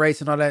murder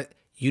rates and all that.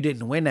 You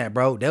didn't win that,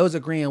 bro. They was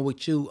agreeing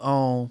with you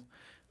on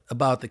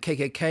about the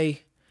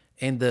KKK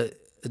and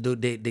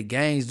the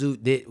gangs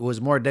that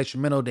was more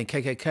detrimental than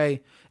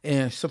KKK,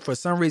 and so for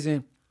some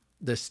reason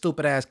the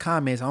stupid ass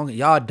comments,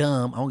 y'all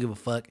dumb. I don't give a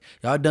fuck.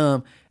 Y'all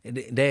dumb.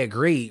 They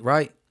agreed,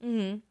 right?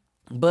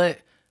 But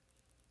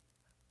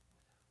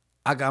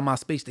I got my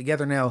speech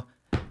together now.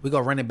 We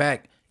gonna run it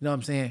back. You know what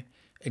I'm saying?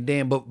 And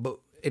then,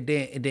 and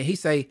then he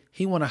say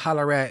he wanna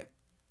holler at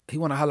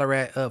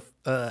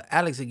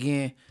Alex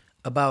again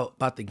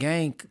about the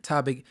gang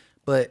topic,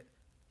 but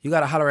you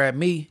gotta holler at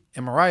me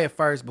and Mariah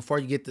first before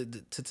you get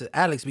to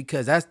Alex,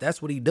 because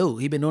that's what he do.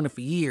 He been doing it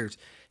for years.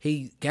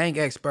 He gang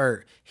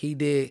expert. He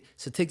did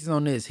statistics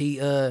on this.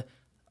 He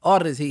all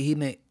this. He you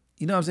know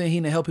what I'm saying? He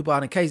done help people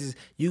out in cases.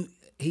 You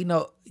can't.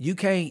 Know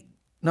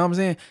what I'm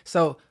saying?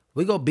 So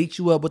we gonna beat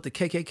you up with the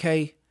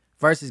KKK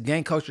versus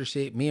gang culture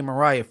shit. Me and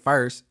Mariah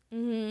first.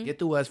 Get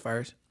through us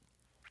first,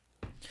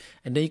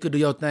 and then you could do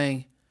your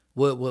thing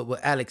with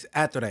Alex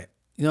after that.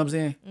 You know what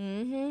I'm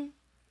saying?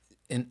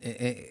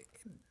 And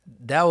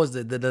that was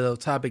the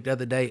topic the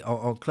other day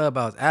on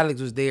Clubhouse.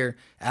 Alex was there.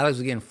 Alex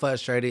was getting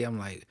frustrated. I'm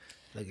like,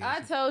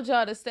 I told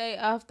y'all to stay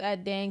off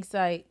that dang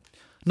site.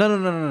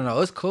 No.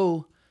 It's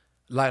cool.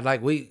 Like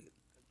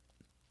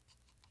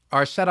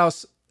our shout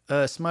outs,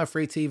 Smut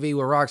Free TV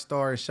with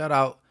Rockstar, and shout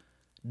out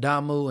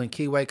Damu and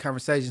Keyway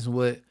Conversations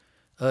with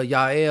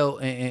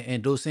Yael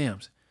and Deuce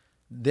Sims.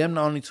 Them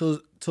the only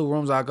two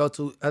rooms I go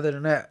to. Other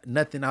than that,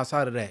 nothing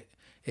outside of that.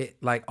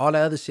 Like all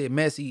that other shit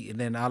messy, and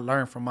then I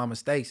learned from my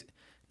mistakes,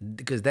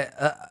 because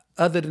that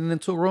other than the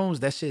two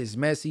rooms, that shit is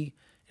messy.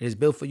 It's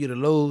built for you to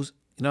lose.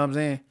 You know what I'm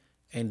saying?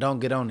 And don't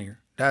get on there.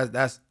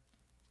 That's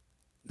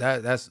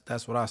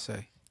what I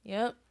say.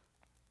 Yep.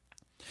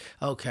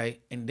 Okay,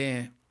 and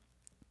then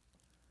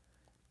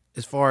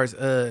as far as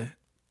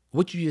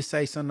what you just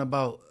say something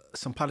about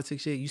some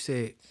politics shit, you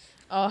said.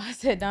 Oh, I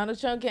said Donald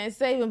Trump can't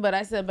save him, but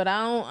I said, but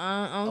I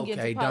don't get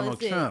to politics.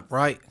 Donald Trump,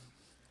 right?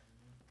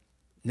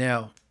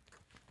 Now,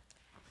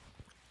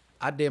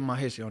 I did my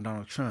history on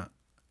Donald Trump.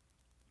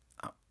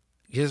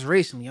 Just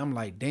recently, I'm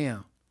like,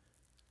 damn.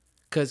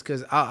 Cause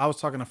I was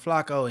talking to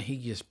Flakko and he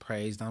just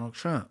praised Donald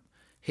Trump.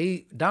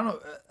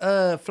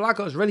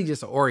 Flakko is really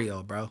just an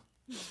Oreo, bro.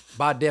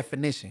 By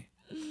definition.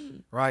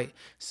 Right?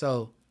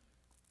 So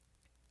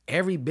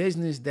every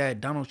business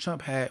that Donald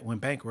Trump had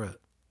went bankrupt.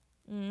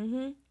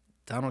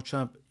 Donald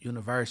Trump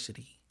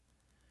University.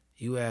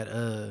 You had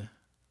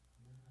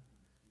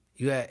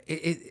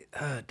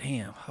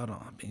damn, hold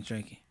on, I've been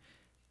drinking.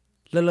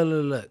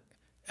 Look.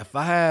 If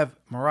I have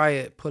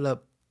Mariah pull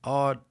up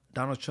all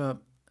Donald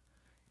Trump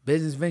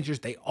business ventures,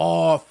 they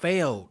all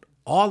failed.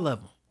 All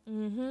of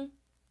them.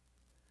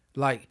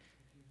 Like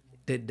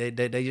they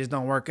just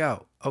don't work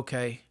out.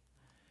 Okay.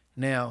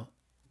 Now,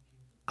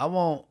 I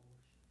want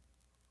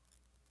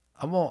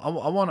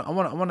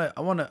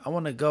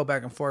to go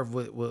back and forth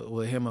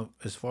with him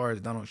as far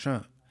as Donald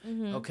Trump.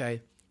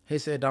 Okay. He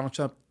said Donald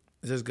Trump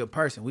is just a good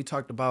person. We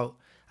talked about,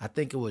 I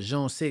think it was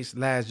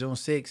last June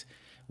 6th,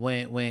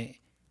 when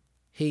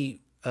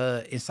he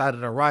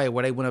incited a riot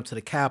where they went up to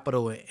the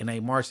Capitol and they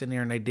marched in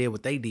there and they did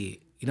what they did.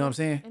 You know what I'm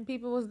saying? And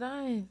people was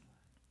dying.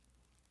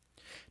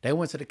 They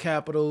went to the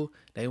Capitol.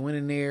 They went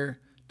in there.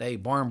 They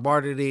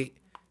bombarded it.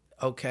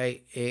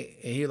 Okay.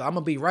 And he like, I'm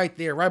going to be right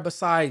there, right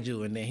beside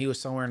you. And then he was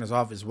somewhere in his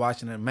office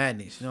watching the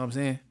madness. You know what I'm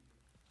saying?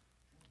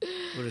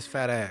 With his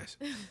fat ass.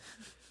 You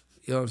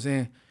know what I'm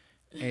saying?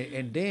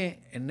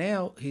 And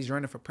now he's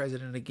running for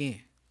president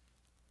again.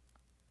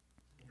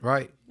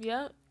 Right?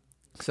 Yep.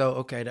 So,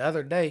 okay, the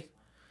other day,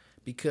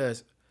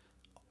 because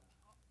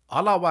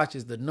all I watch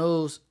is the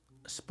news,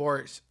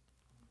 sports,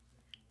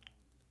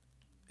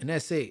 and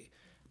that's it.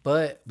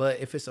 But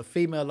if it's a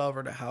female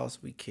over the house,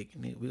 we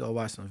kicking it. We go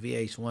watch some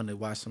VH1 to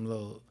watch some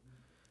little,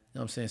 you know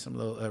what I'm saying, some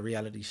little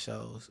reality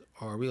shows,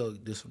 or we'll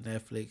do some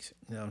Netflix,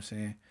 you know what I'm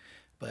saying.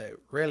 But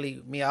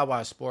really, me, I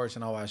watch sports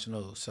and I watch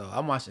news. So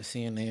I'm watching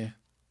CNN.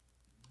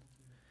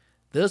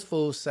 This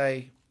fool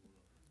say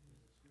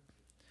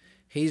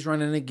he's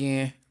running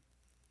again.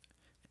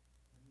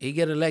 He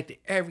get elected,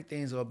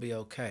 everything's gonna be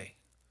okay.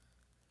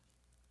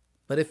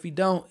 But if he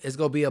don't, it's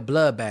gonna be a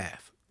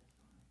bloodbath.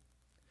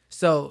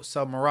 So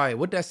Mariah,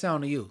 what that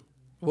sound to you?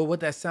 What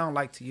that sound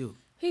like to you?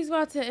 He's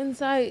about to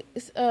incite.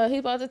 He's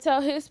about to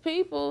tell his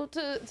people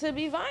to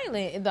be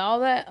violent. All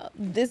that.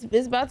 This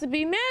is about to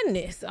be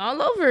madness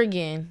all over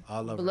again.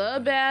 All over.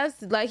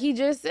 Bloodbaths, like he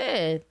just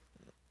said.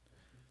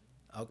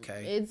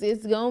 Okay.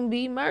 It's gonna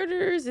be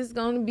murders. It's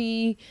gonna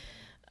be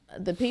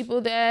the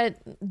people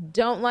that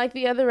don't like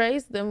the other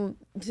race. Them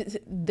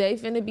they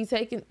finna be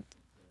taken.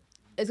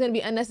 It's gonna be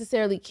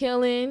unnecessarily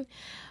killing.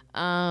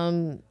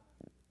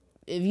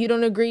 If you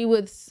don't agree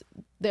with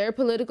their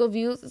political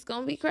views, it's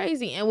gonna be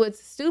crazy. And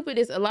what's stupid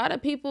is a lot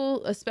of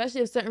people,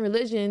 especially of certain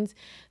religions,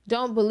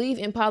 don't believe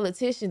in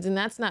politicians, and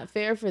that's not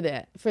fair for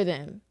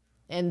them.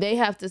 And they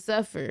have to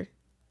suffer.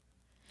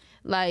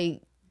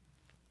 Like,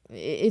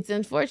 it's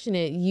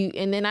unfortunate.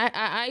 And then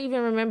I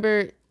even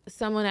remember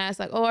someone asked,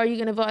 like, oh, are you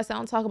gonna vote? I said, I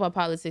don't talk about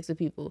politics with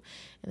people.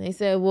 And they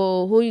said,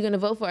 well, who are you gonna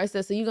vote for? I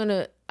said, so you're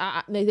gonna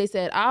they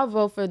said, I'll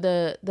vote for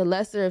the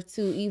lesser of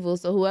two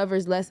evils, so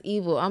whoever's less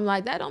evil. I'm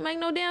like, that don't make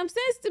no damn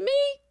sense to me.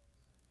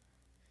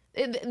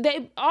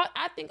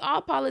 I think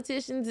all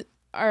politicians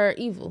are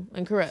evil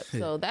and corrupt.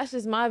 So that's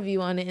just my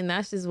view on it, and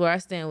that's just where I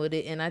stand with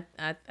it. And I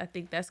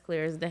think that's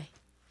clear as day.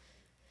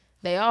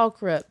 They all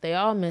corrupt. They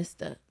all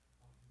messed up.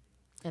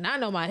 And I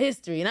know my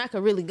history, and I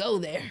could really go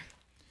there.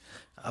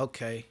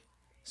 Okay.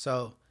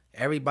 So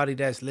everybody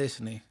that's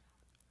listening,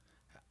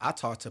 I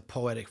talked to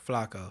Poetik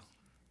Flakko.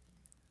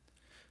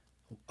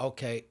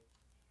 Okay,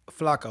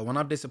 Flakko, when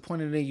I'm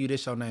disappointed in you,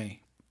 this your name.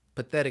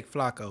 Pathetic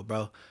Flakko,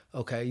 bro.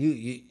 Okay,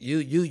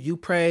 you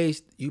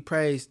praised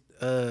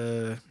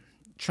Trump.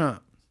 You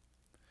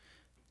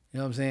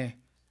know what I'm saying?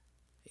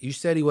 You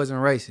said he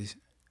wasn't racist.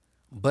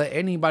 But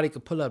anybody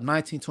could pull up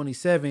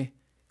 1927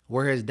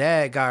 where his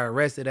dad got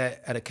arrested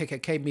at a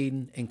KKK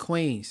meeting in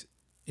Queens.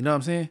 You know what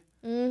I'm saying?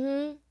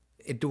 Mm-hmm.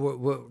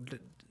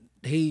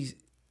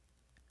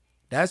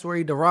 That's where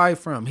he derived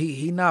from.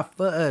 He not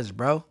for us,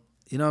 bro.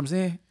 You know what I'm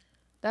saying?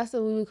 That's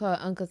what we would call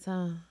Uncle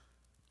Tom.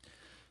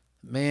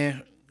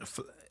 Man,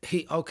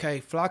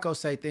 Flakko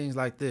say things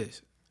like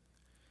this.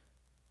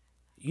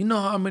 You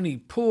know how many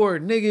poor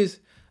niggas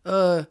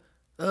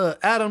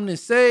Adam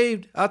is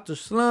saved out the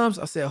slums?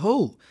 I said,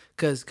 who?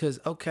 Cause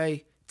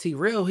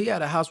T-Real, he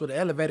had a house with an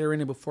elevator in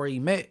it before he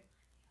met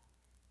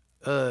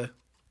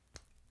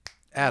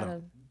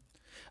Adam.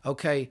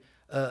 Okay,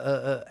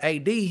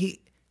 AD,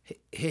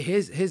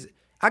 his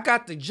I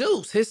Got the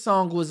Juice. His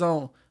song was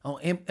on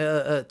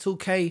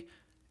 2K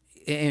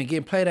and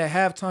getting played at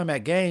halftime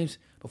at games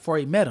before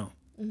he met him.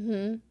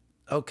 Mm-hmm.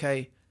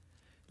 Okay,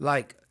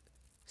 like,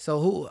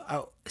 so who?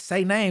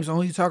 Say names on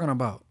who you talking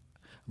about.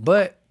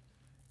 But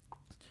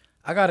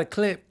I got a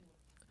clip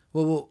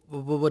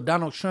with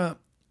Donald Trump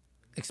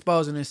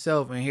exposing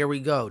himself, and here we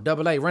go.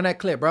 Double A, run that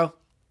clip, bro.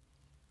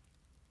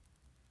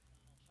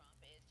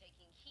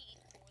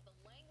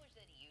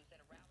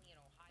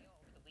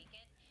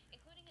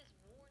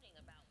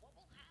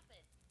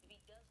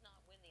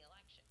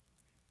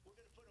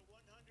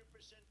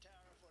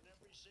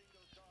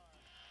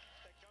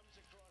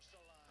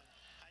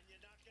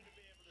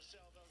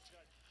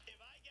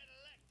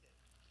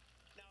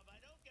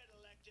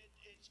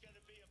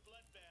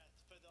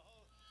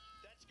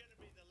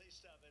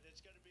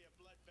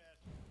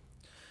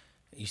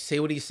 You see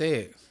what he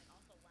said?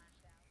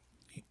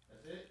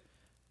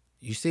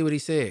 You see what he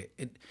said?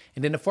 And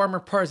then the former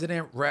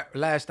president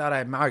lashed out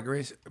at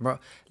migrants, bro.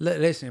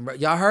 Listen, bro.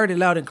 Y'all heard it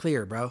loud and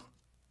clear, bro.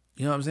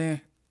 You know what I'm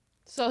saying?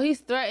 So he's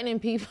threatening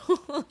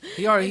people.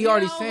 He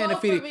already saying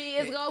if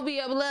it's gonna be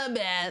a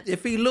bloodbath.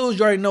 If he lose,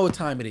 you already know what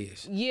time it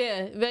is.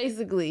 Yeah,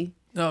 basically. You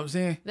know what I'm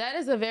saying? That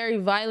is a very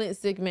violent,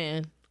 sick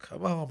man.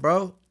 Come on,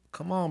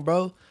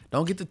 bro.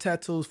 Don't get the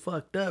tattoos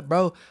fucked up,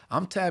 bro.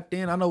 I'm tapped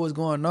in. I know what's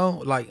going on.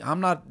 Like, I'm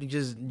not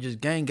just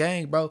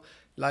gang, bro.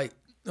 Like, you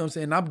know what I'm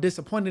saying? I'm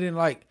disappointed in,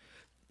 like,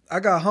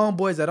 I got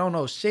homeboys that don't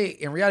know shit.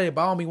 In reality,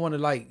 but I don't be want to,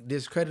 like,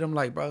 discredit them.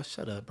 Like, bro,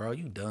 shut up, bro.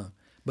 You dumb.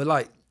 But,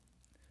 like,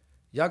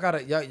 y'all got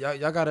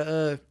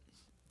a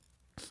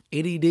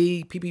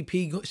EDD,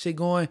 PPP shit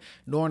going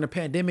during the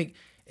pandemic.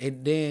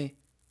 And then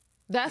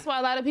that's why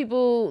a lot of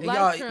people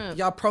like Trump.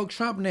 Y'all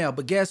pro-Trump now.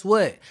 But guess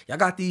what? Y'all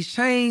got these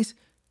chains.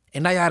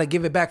 And now y'all gotta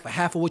give it back for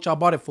half of what y'all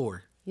bought it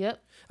for. Yep.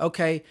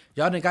 Okay,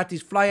 y'all done got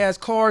these fly-ass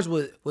cars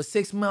with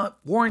 6-month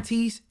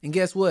warranties. And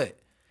guess what?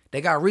 They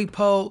got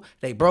repoed.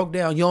 They broke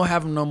down. You don't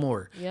have them no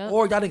more. Yep.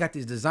 Or y'all done got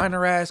these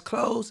designer-ass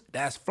clothes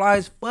that's fly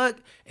as fuck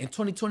in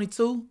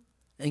 2022.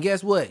 And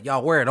guess what?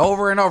 Y'all wear it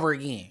over and over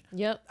again.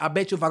 Yep. I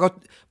bet you if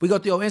we go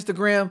through your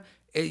Instagram,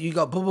 and you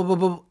go, boom, boom, boom,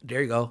 boom.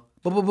 There you go.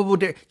 Boom, boom, boom, boom,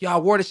 there.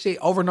 Y'all wore the shit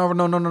over and over,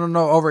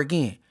 no, over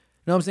again.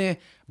 You know what I'm saying?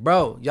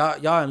 Bro,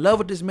 y'all in love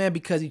with this man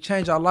because he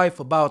changed our life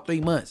for about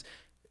 3 months.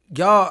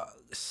 Y'all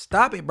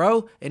stop it,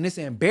 bro. And it's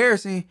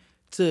embarrassing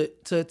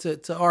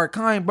to our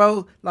kind,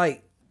 bro.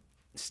 Like,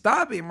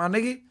 Stop it, my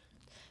nigga.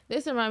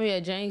 This remind me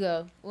of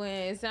Django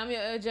when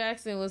Samuel L.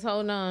 Jackson was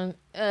holding on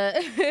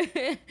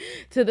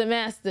to the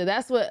master.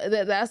 That's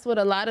what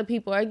a lot of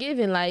people are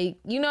giving. Like,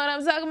 you know what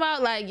I'm talking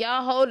about? Like,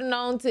 y'all holding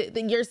on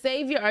to your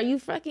savior. Are you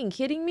fucking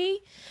kidding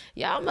me?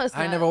 Y'all must.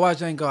 I ain't never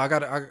watched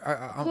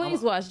Django.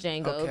 Please watch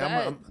Django.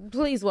 Okay,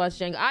 please watch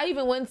Django. I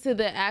even went to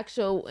the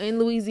actual in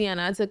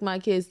Louisiana. I took my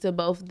kids to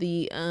both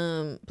the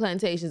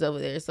plantations over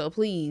there. So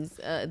please,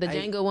 the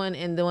Django one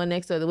and the one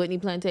next door, the Whitney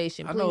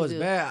Plantation. I know it's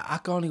bad. I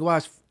can only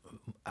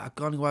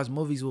watch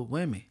movies with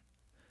women.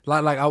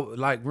 Like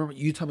remember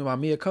you told me about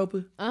Mia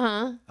Cooper?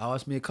 I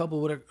watched Mia Cooper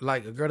with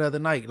a girl the other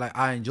night. Like,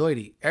 I enjoyed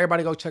it.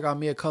 Everybody go check out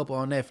Mia Cooper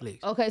on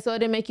Netflix. Okay, so it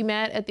didn't make you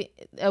mad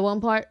at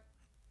one part?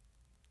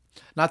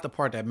 Not the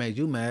part that made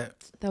you mad.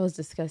 That was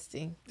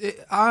disgusting.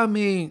 I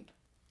mean,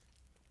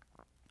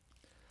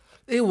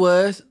 it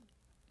was.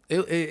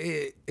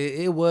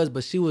 It was,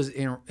 but she was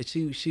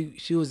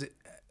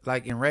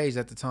like enraged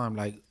at the time,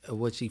 like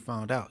what she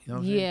found out. You know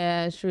what I'm saying?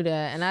 Yeah, true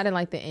that. And I didn't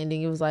like the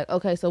ending. It was like,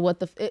 okay, so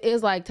what it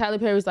is like Tyler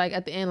Perry's like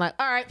at the end, like,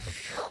 all right.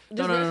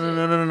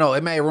 No.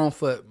 It made room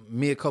for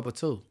Mia Cooper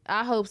too.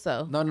 I hope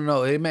so.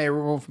 No. It made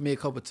room for Mia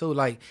Cooper too.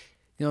 Like,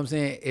 you know what I'm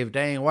saying? If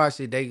they ain't watched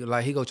it,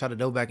 he go try to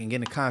go back and get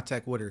in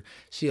contact with her.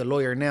 She a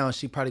lawyer now, and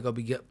she probably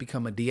gonna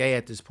become a DA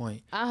at this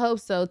point. I hope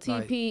so.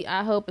 TP,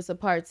 I hope it's a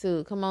part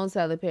 2. Come on,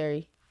 Tyler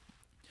Perry.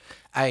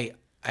 Hey,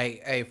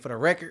 for the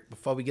record,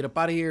 before we get up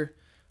out of here,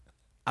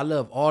 I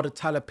love all the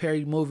Tyler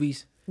Perry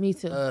movies. Me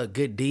too.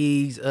 Good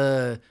Deeds.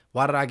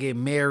 Why Did I Get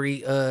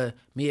Married?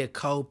 Mia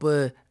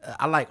Cooper.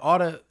 I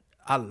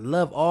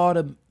love all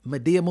the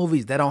Madea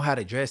movies that don't have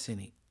a dress in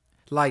it.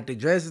 Like, the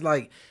dress is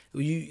like,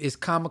 it's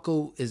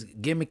comical, it's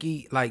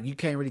gimmicky. Like, you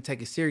can't really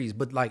take it serious.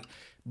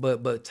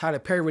 But Tyler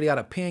Perry really got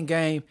a pen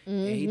game,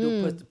 and he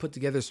do put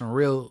together some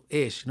real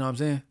ish. You know what I'm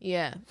saying?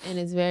 Yeah, and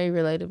it's very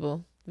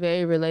relatable.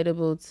 Very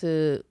relatable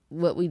to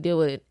what we deal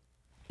with.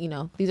 You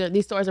know,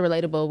 these stories are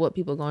relatable, what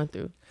people are going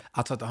through.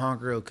 I talked to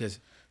Homegirl because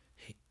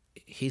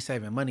he's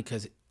saving money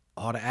because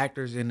all the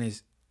actors in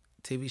his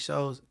TV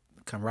shows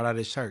come right out of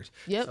his church.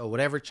 Yep. So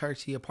whatever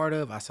church he a part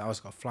of, I said I was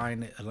going to fly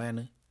into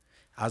Atlanta.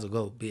 I was going to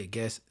go be a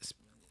guest,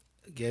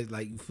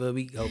 like, you feel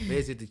me? Go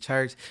visit the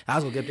church. I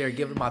was going to get up there and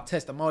give him my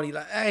testimony.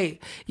 Like, hey,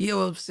 you know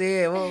what I'm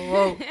saying?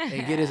 Whoa.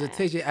 And get his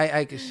attention.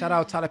 I can shout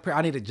out Tyler Perry.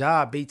 I need a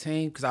job,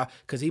 B-Team,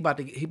 because he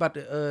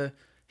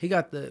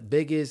got the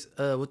biggest,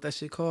 what that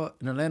shit called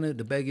in Atlanta?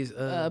 The biggest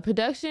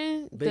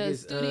production,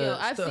 biggest, the studio.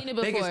 I've seen it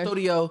before. Biggest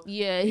studio.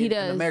 Yeah, he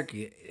does in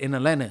America, in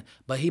Atlanta.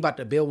 But he about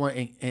to build one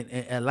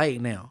in LA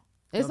now.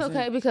 It's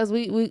okay because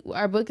we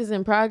our book is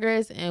in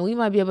progress and we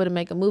might be able to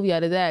make a movie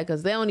out of that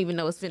because they don't even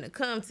know what's finna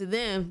come to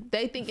them.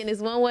 They thinking it's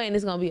one way and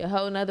it's gonna be a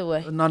whole nother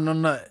way. No.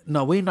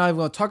 We not even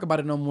gonna talk about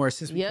it no more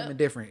since we coming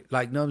different.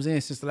 Like, you know what I'm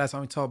saying? Since the last time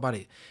we talked about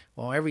it,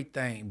 well,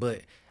 everything.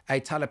 But hey,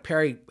 Tyler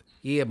Perry,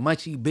 yeah,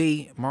 Munchie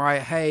B,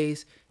 Mariah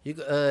Hayes. You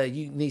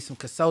need some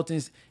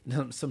consultants,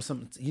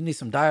 you need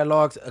some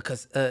dialogues,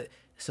 cause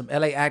some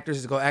LA actors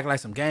is gonna act like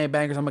some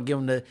gangbangers. I'm gonna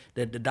give them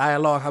the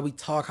dialogue, how we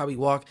talk, how we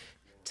walk.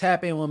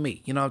 Tap in with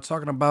me, you know what I'm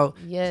talking about?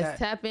 Yes,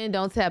 tap in,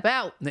 don't tap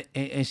out.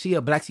 And she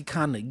a black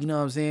Chicana, you know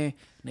what I'm saying?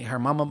 Her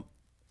mama,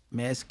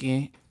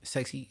 Mexican,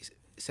 sexy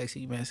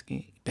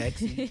Mexican,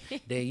 Bexy.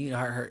 Then, you know,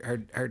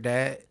 her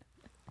dad,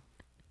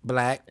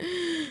 black,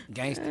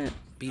 gangster,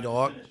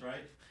 B-Dog. Right?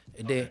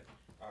 And then,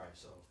 all right,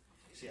 so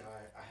you see how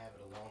I have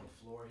it along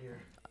the floor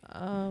here?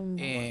 And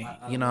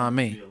you know what I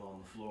mean?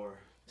 Along the floor.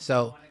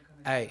 So,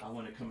 hey,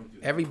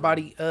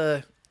 everybody,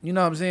 you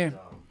know what I'm saying?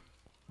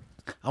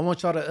 I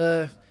want y'all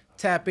to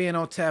tap in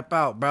on Tap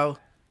Out, bro.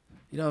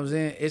 You know what I'm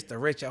saying? It's the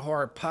Rich at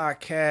Heart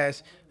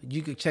podcast.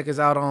 You can check us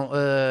out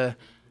on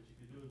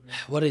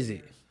what is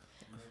it?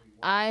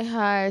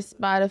 iHeart,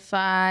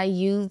 Spotify,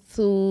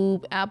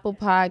 YouTube, Apple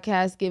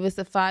Podcasts. Give us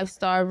a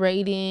 5-star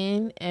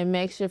rating and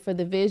make sure for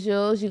the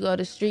visuals you go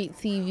to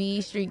StreetTV,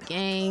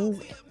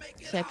 StreetGangs.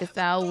 Check us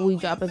out. We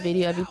drop a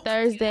video every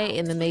Thursday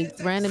and then they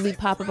randomly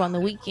pop up on the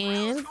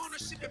weekends.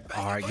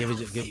 All right, give us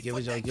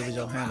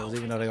your handles,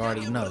 even though they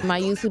already know. My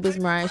YouTube is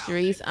Mariah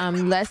Sharice.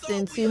 I'm less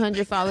than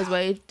 200 followers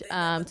away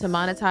to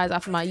monetize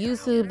off of my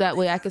YouTube. That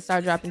way I can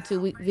start dropping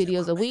 2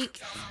 videos a week.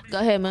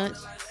 Go ahead, Munch.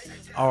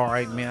 All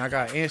right, man. I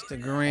got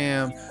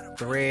Instagram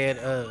thread,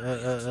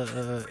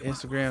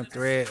 Instagram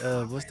thread.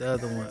 What's the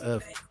other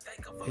one?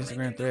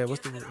 Instagram thread.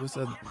 What's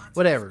the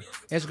whatever?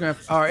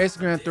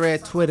 Instagram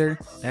thread, Twitter.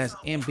 That's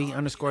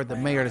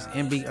MB_the mayor. That's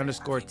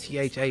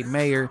MB_THA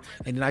mayor.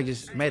 And then I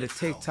just made a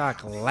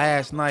TikTok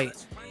last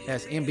night.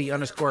 That's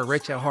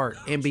MB_Rich at Heart.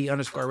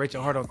 MB_Rich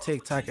at Heart on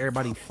TikTok.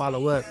 Everybody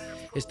follow up.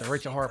 It's the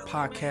Rich at Heart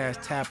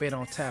podcast. Tap in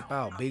on Tap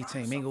Out.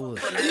 B-Team Inglewood.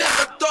 I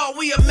never thought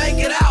we'd make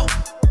it out.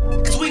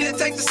 Cause we didn't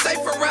take the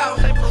safer route.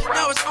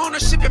 Now it's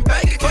ownership and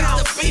bank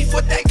accounts. What's the beef?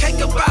 What that cake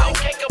about?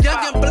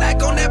 Young and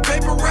black on that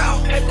paper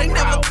route. They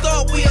never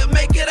thought we'd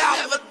make it out.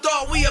 Never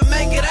thought we'd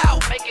make it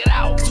out.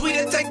 Cause we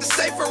didn't take the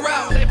safer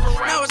route.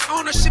 Now it's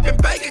ownership and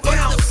bank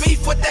accounts. What's the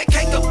beef? What that